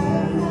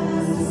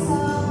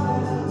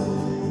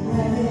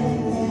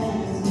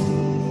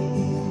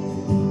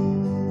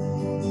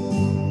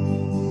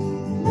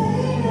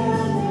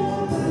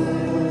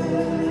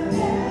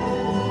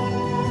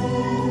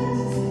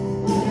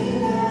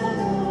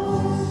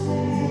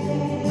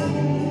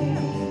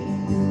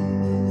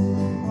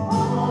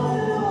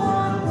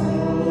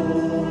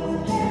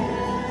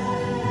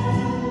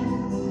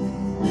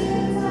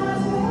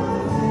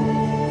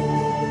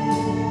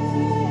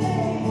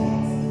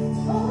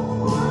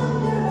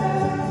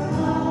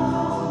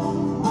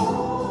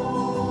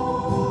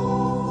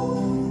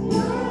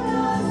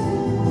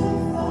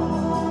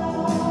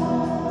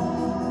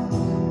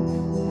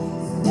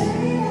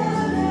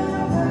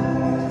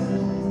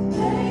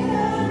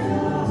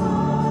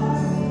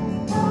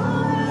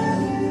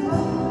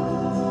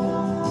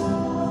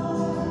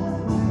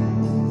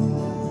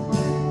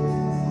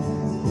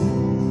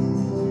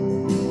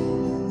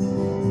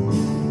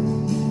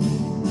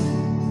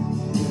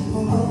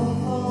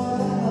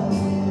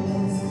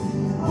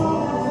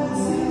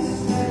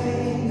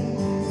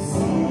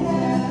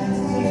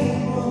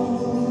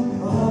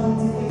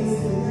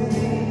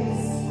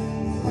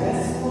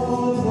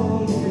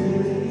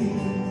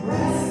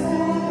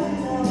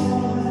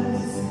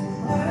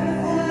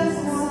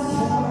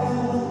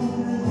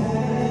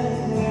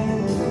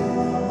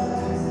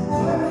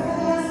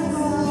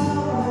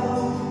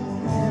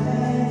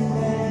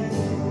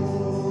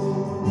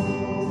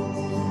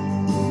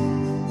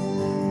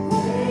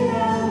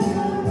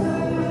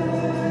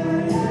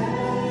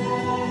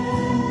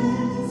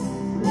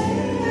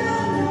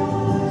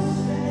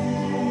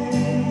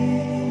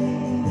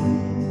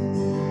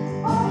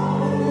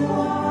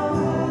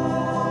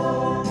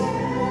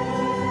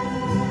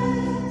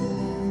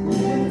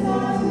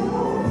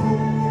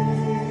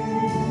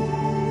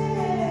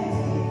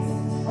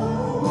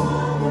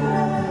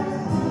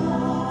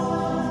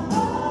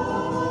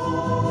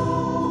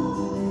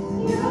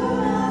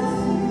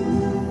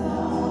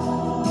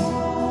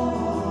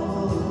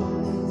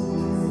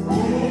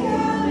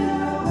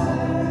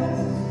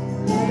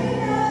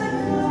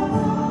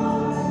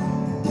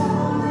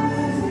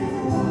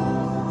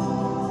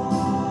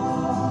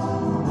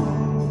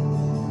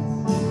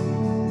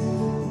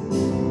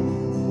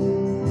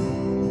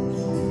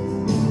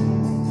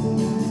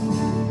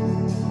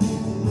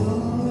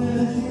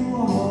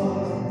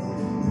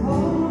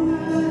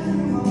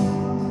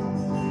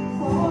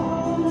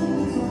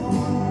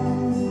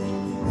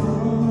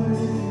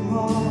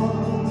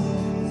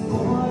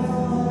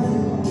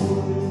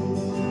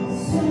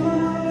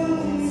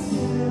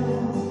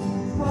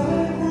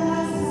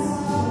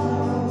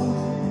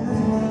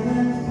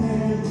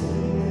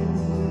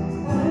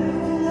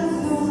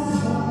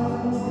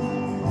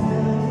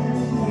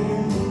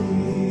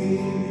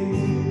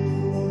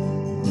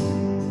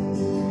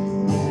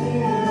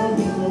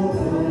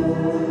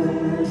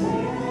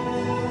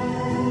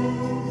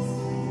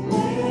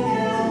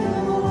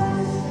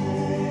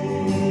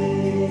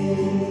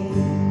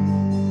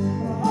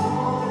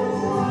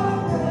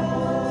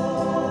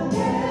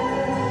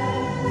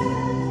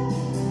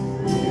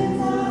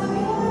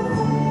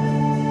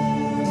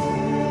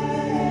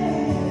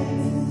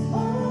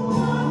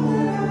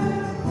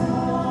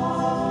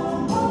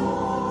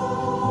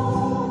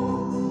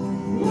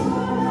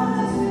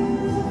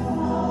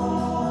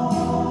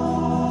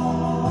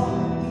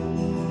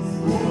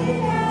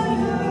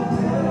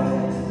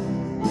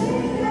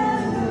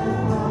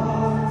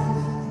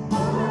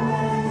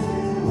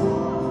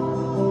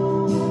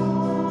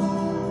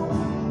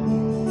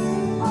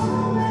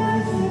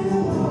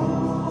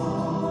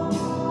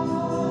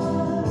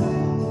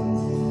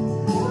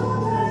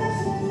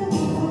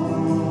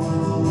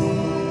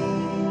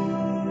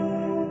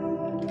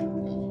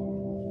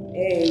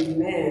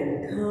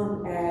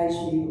 come as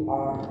you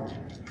are.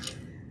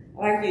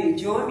 I'd like you to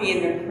join me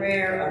in the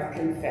prayer of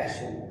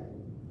confession.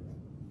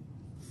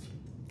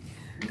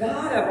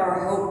 God of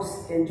our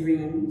hopes and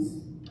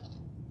dreams,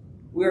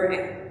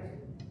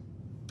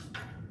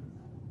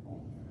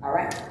 all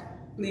right,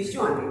 please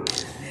join me.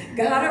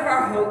 God of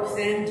our hopes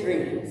and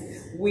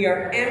dreams, we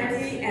are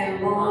empty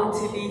and long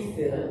to be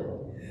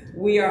filled.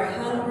 We are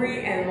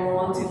hungry and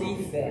long to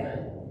be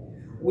fed.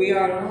 We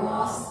are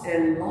lost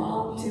and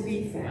long to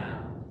be found.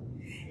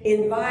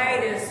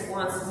 Invite us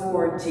once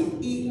more to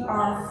eat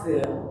our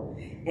fill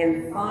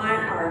and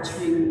find our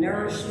true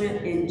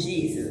nourishment in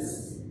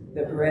Jesus,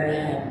 the bread of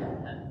heaven.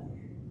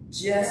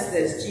 Just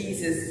as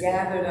Jesus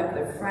gathered up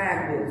the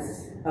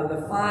fragments of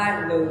the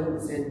 5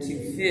 loaves and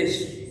 2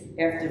 fish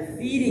after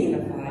feeding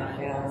the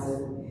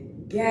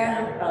 5,000,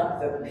 gather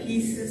up the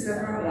pieces of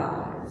our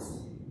lives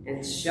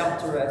and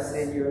shelter us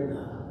in your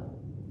love.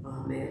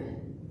 Amen.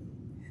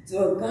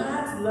 So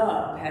God's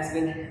love has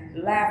been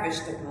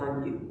lavished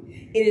upon you.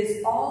 It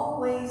is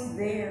always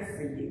there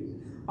for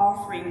you,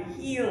 offering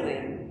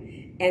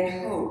healing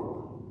and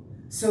hope.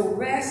 So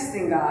rest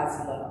in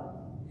God's love.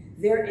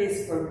 There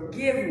is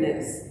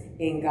forgiveness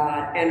in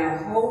God and a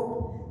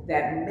hope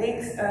that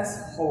makes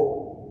us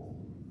whole.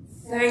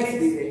 Thanks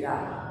be to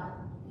God.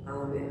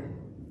 Amen.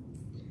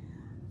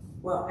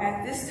 Well,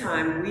 at this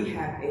time, we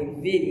have a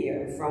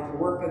video from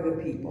Work of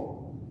the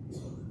People.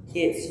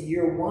 It's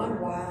Your One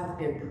Wild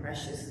and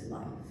Precious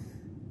Life.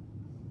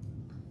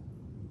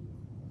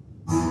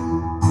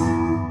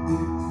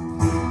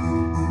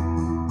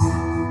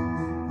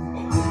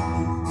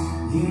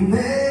 You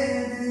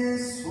made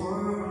this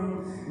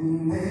world, you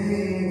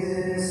made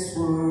this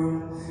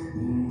world,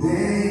 you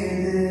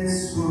made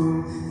this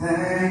world.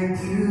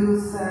 Thank you,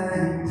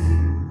 thank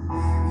you.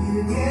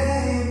 You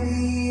gave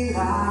me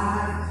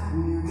life,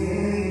 you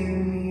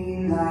gave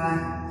me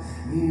life,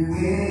 you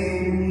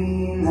gave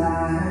me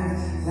life.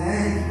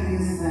 Thank you,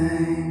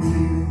 thank you.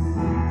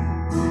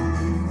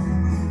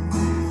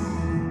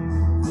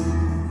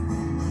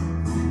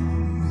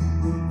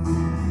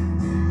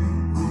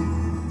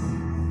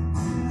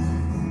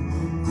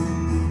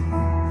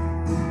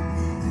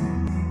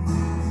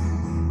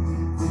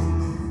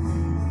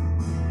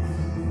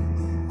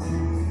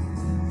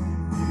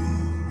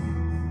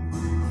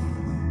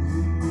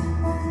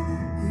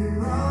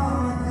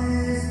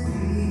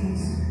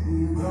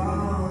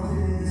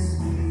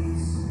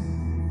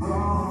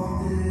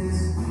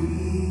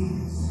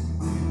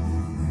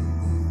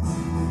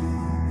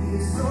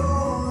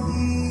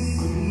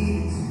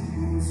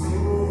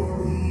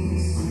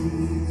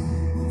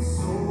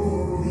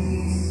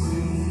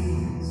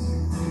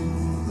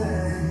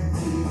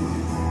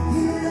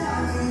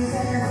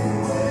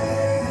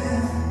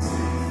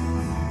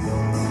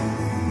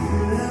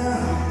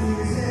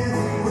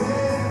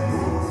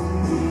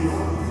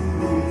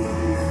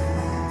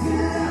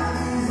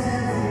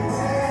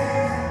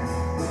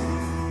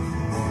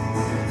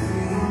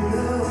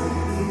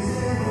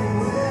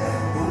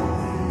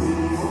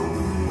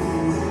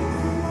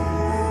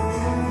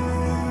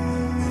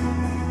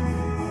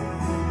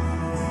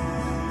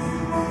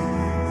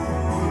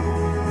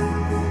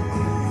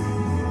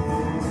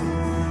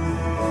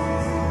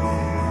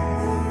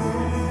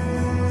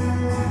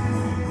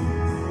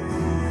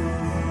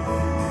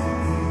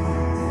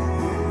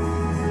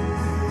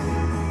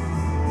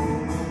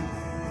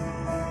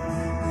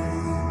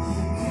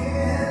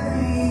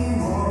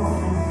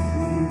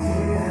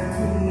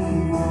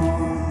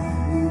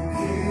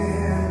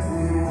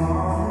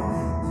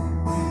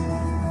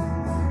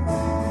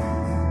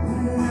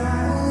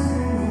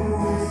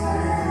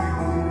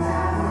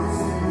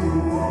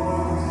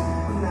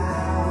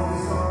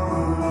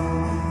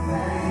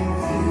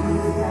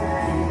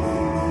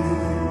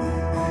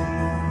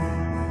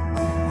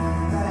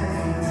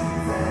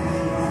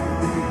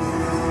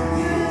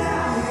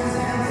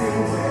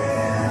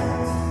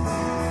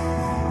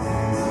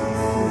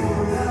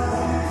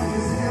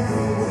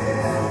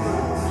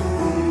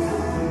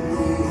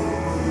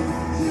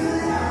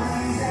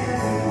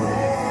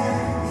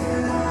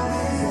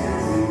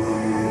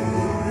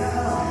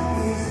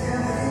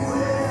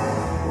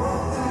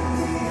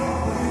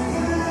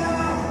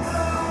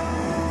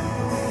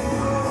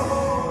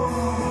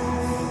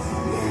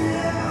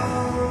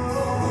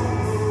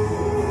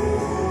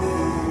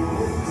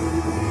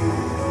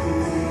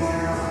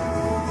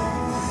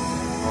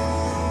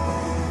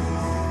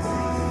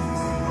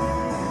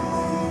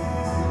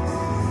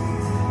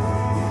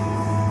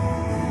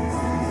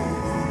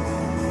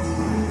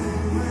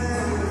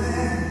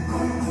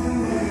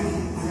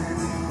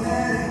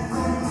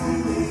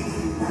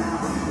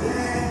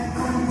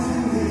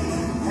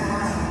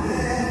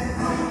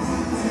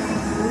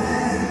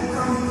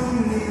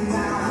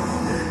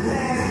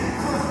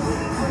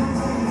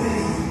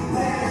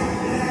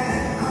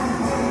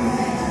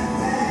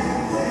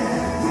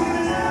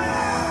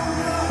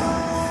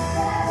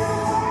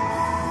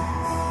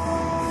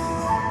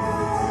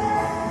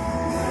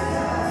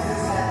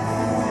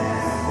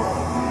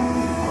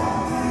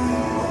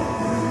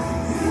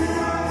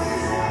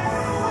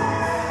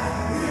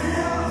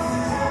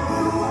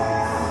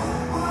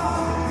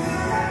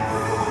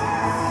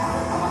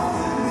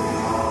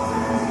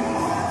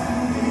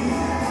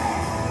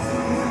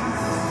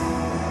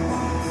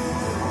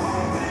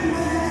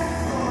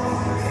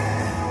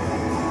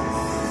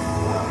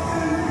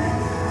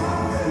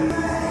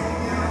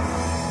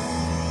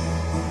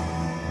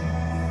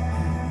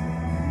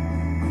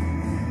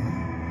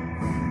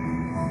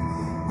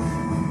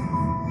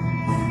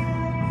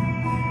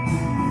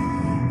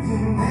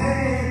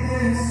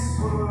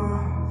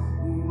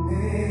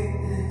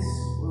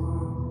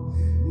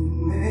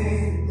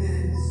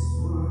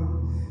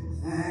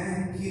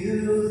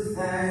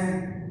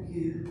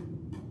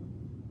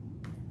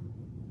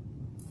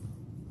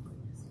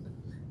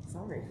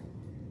 right.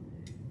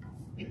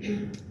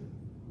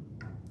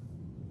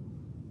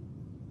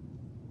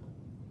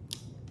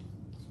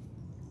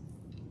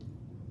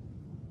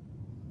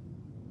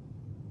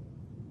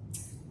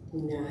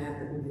 We now have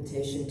the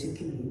invitation to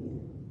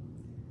communion.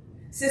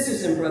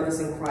 Sisters and brothers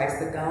in Christ,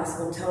 the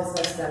gospel tells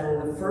us that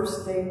on the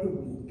first day of the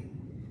week,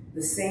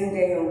 the same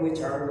day on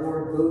which our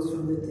Lord rose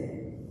from the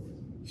dead,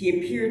 he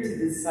appeared to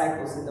the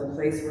disciples in the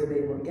place where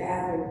they were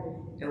gathered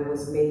and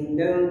was made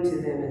known to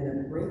them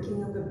in the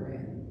breaking of the bread.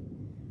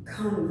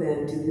 Come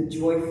then to the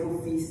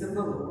joyful feast of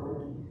the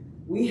Lord.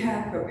 We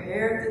have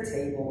prepared the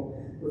table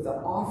with the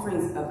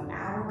offerings of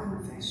our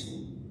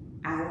confession,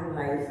 our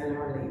life, and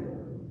our labor.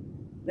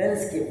 Let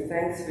us give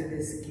thanks for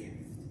this gift.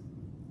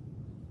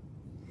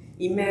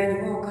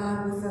 Emmanuel,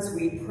 God with us,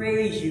 we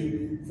praise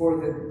you for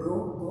the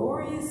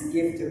glorious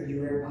gift of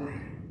your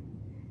abiding,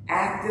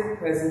 active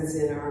presence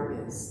in our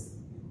midst.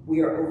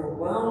 We are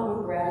overwhelmed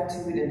with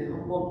gratitude and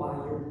humbled by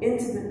your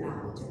intimate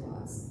knowledge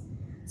of us.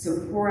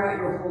 So pour out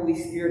your Holy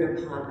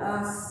Spirit upon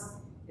us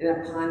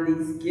and upon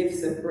these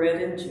gifts of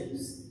bread and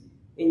juice.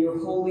 In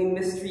your holy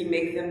mystery,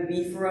 make them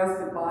be for us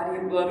the body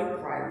and blood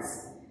of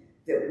Christ,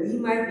 that we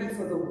might be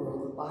for the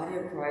world the body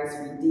of Christ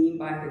redeemed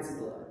by his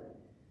blood.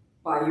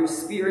 By your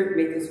Spirit,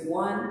 make us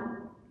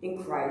one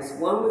in Christ,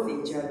 one with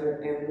each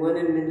other, and one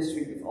in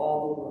ministry with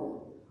all the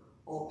world.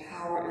 All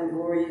power and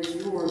glory is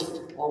yours,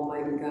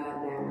 Almighty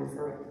God, now and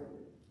forever.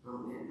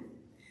 Amen.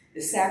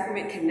 The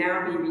sacrament can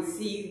now be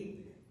received.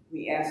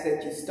 We ask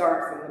that you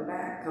start from the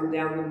back, come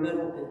down the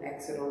middle, and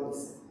exit on the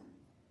side.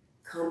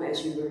 Come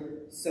as you were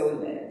so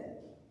led.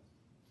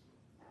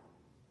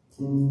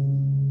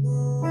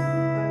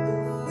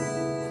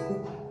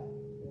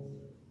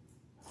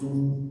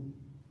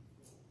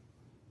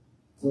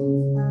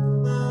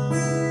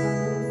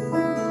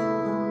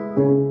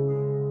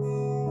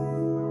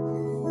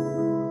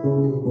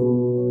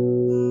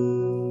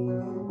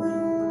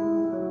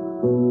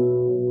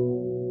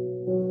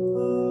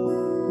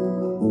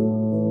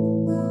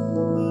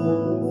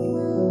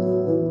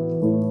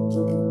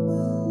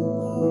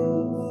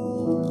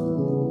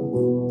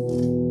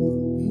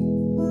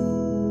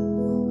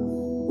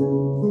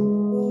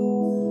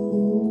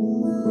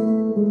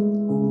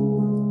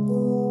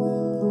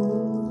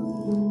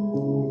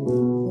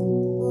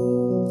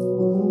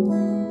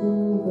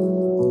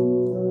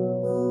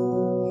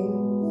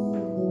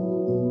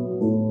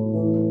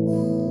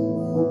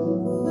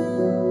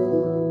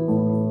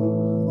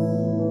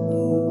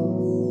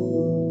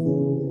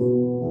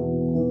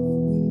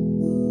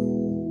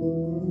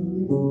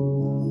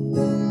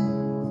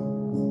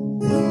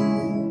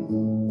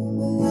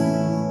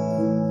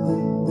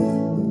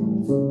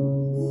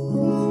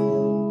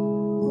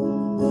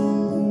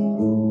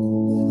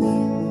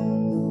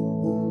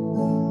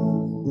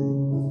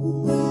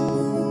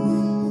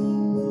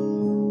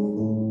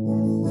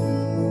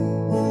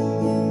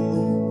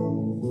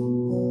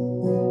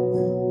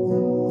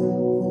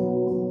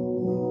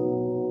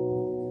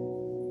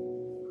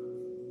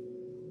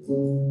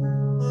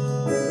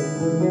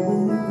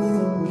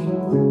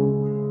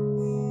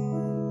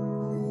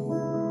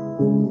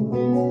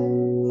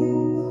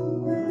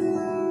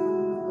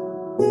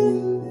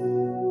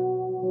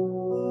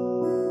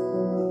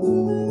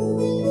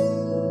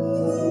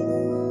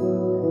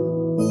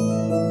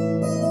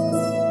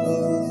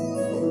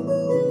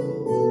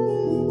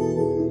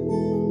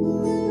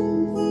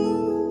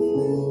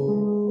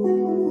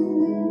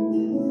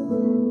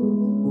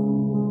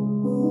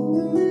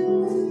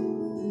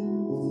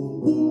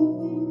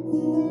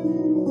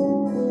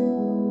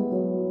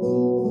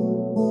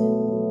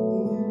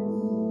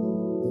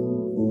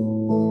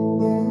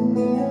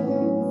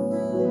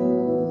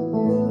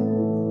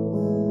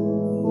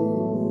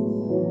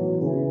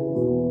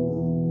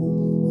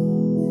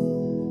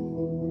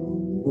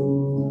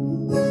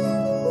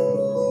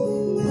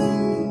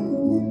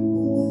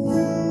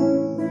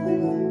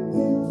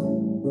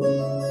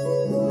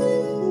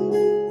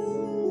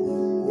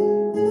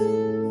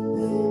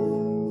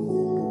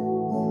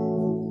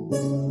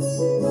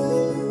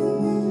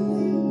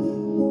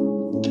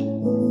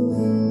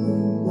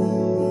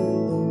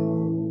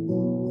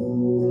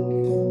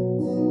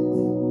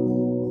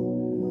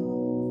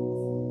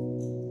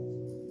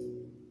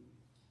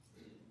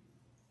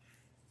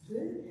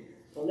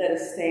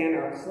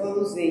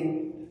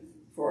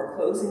 For our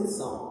closing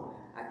song,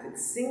 I Could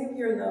Sing of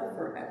Your Love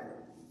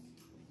Forever.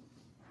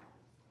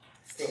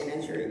 Stand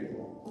as you're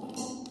able.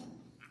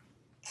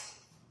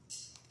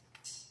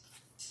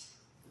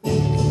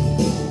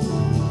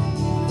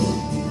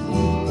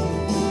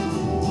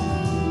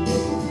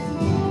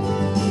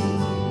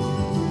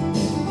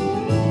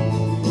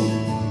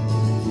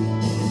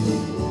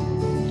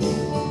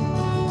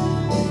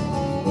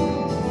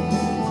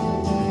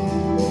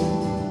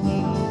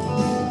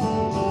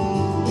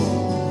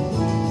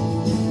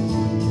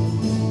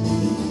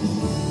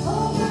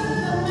 Over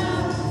the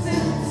mountains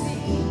and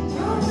sea,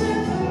 your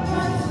river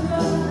runs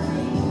through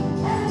me.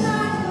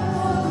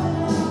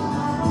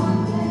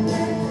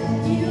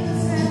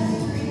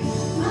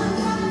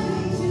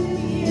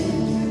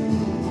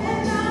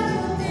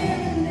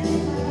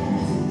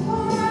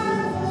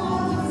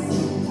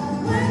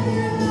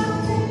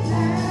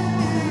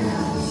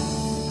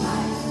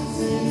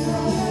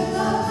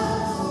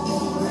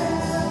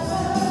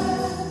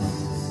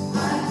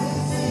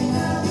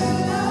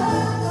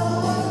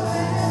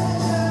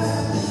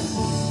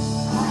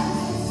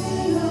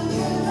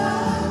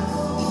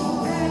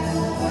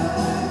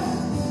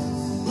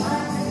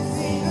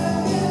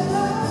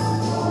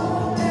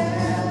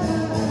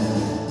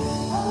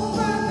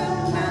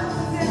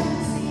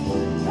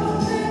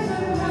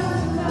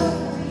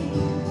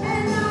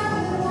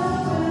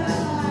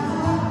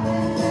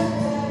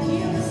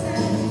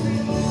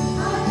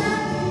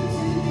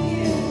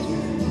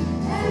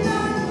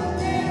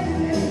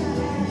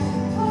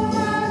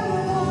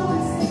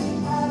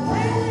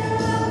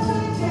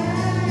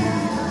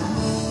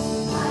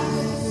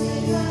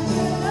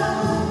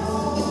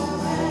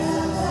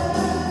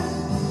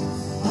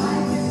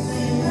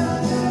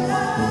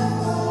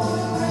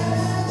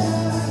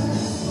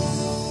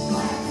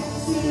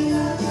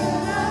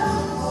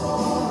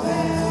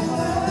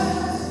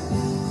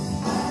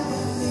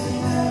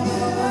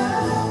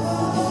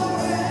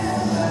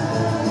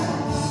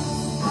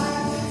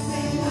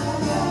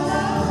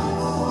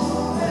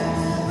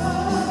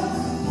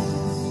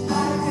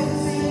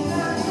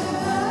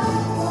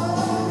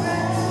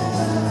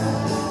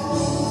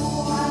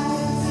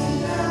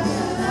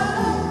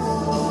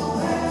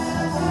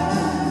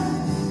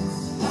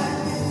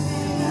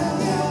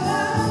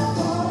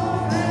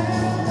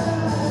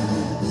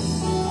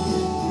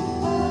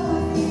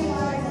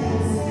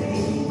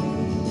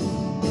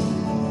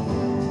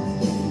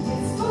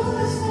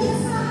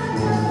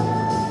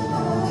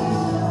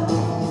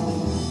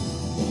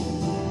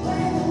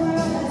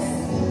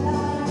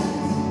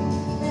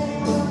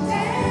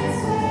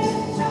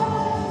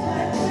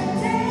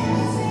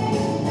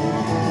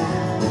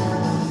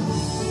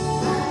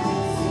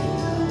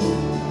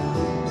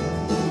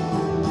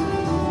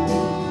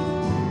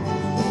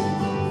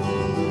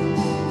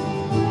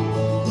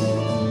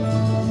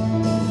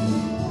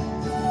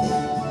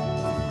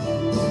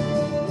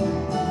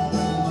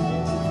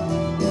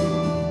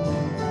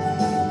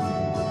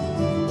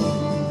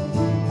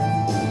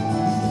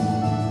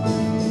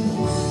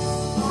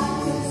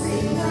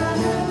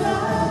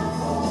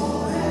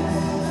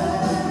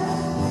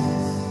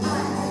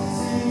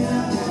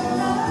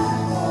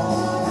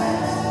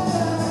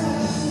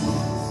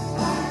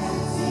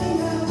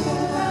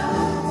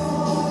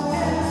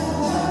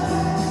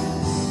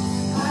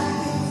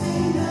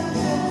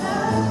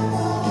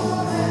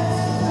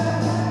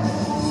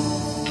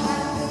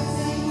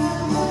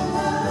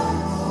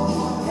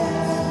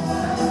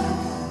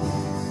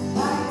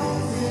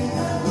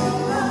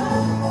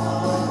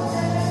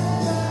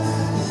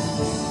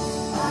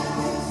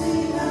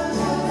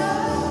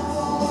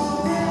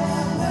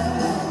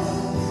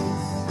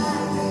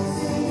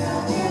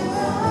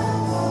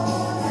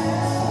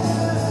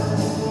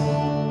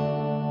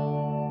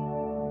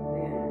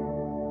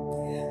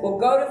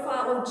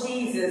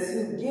 Jesus,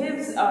 who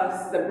gives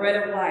us the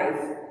bread of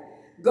life.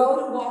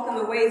 Go to walk in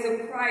the ways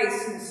of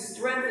Christ, who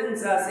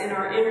strengthens us in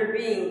our inner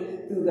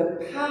being through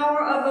the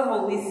power of the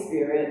Holy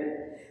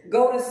Spirit.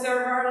 Go to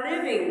serve our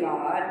living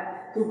God,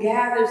 who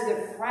gathers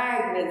the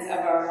fragments of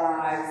our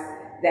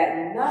lives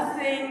that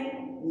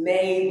nothing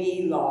may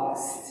be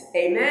lost.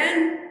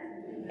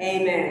 Amen?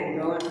 Amen.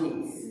 Go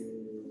in peace.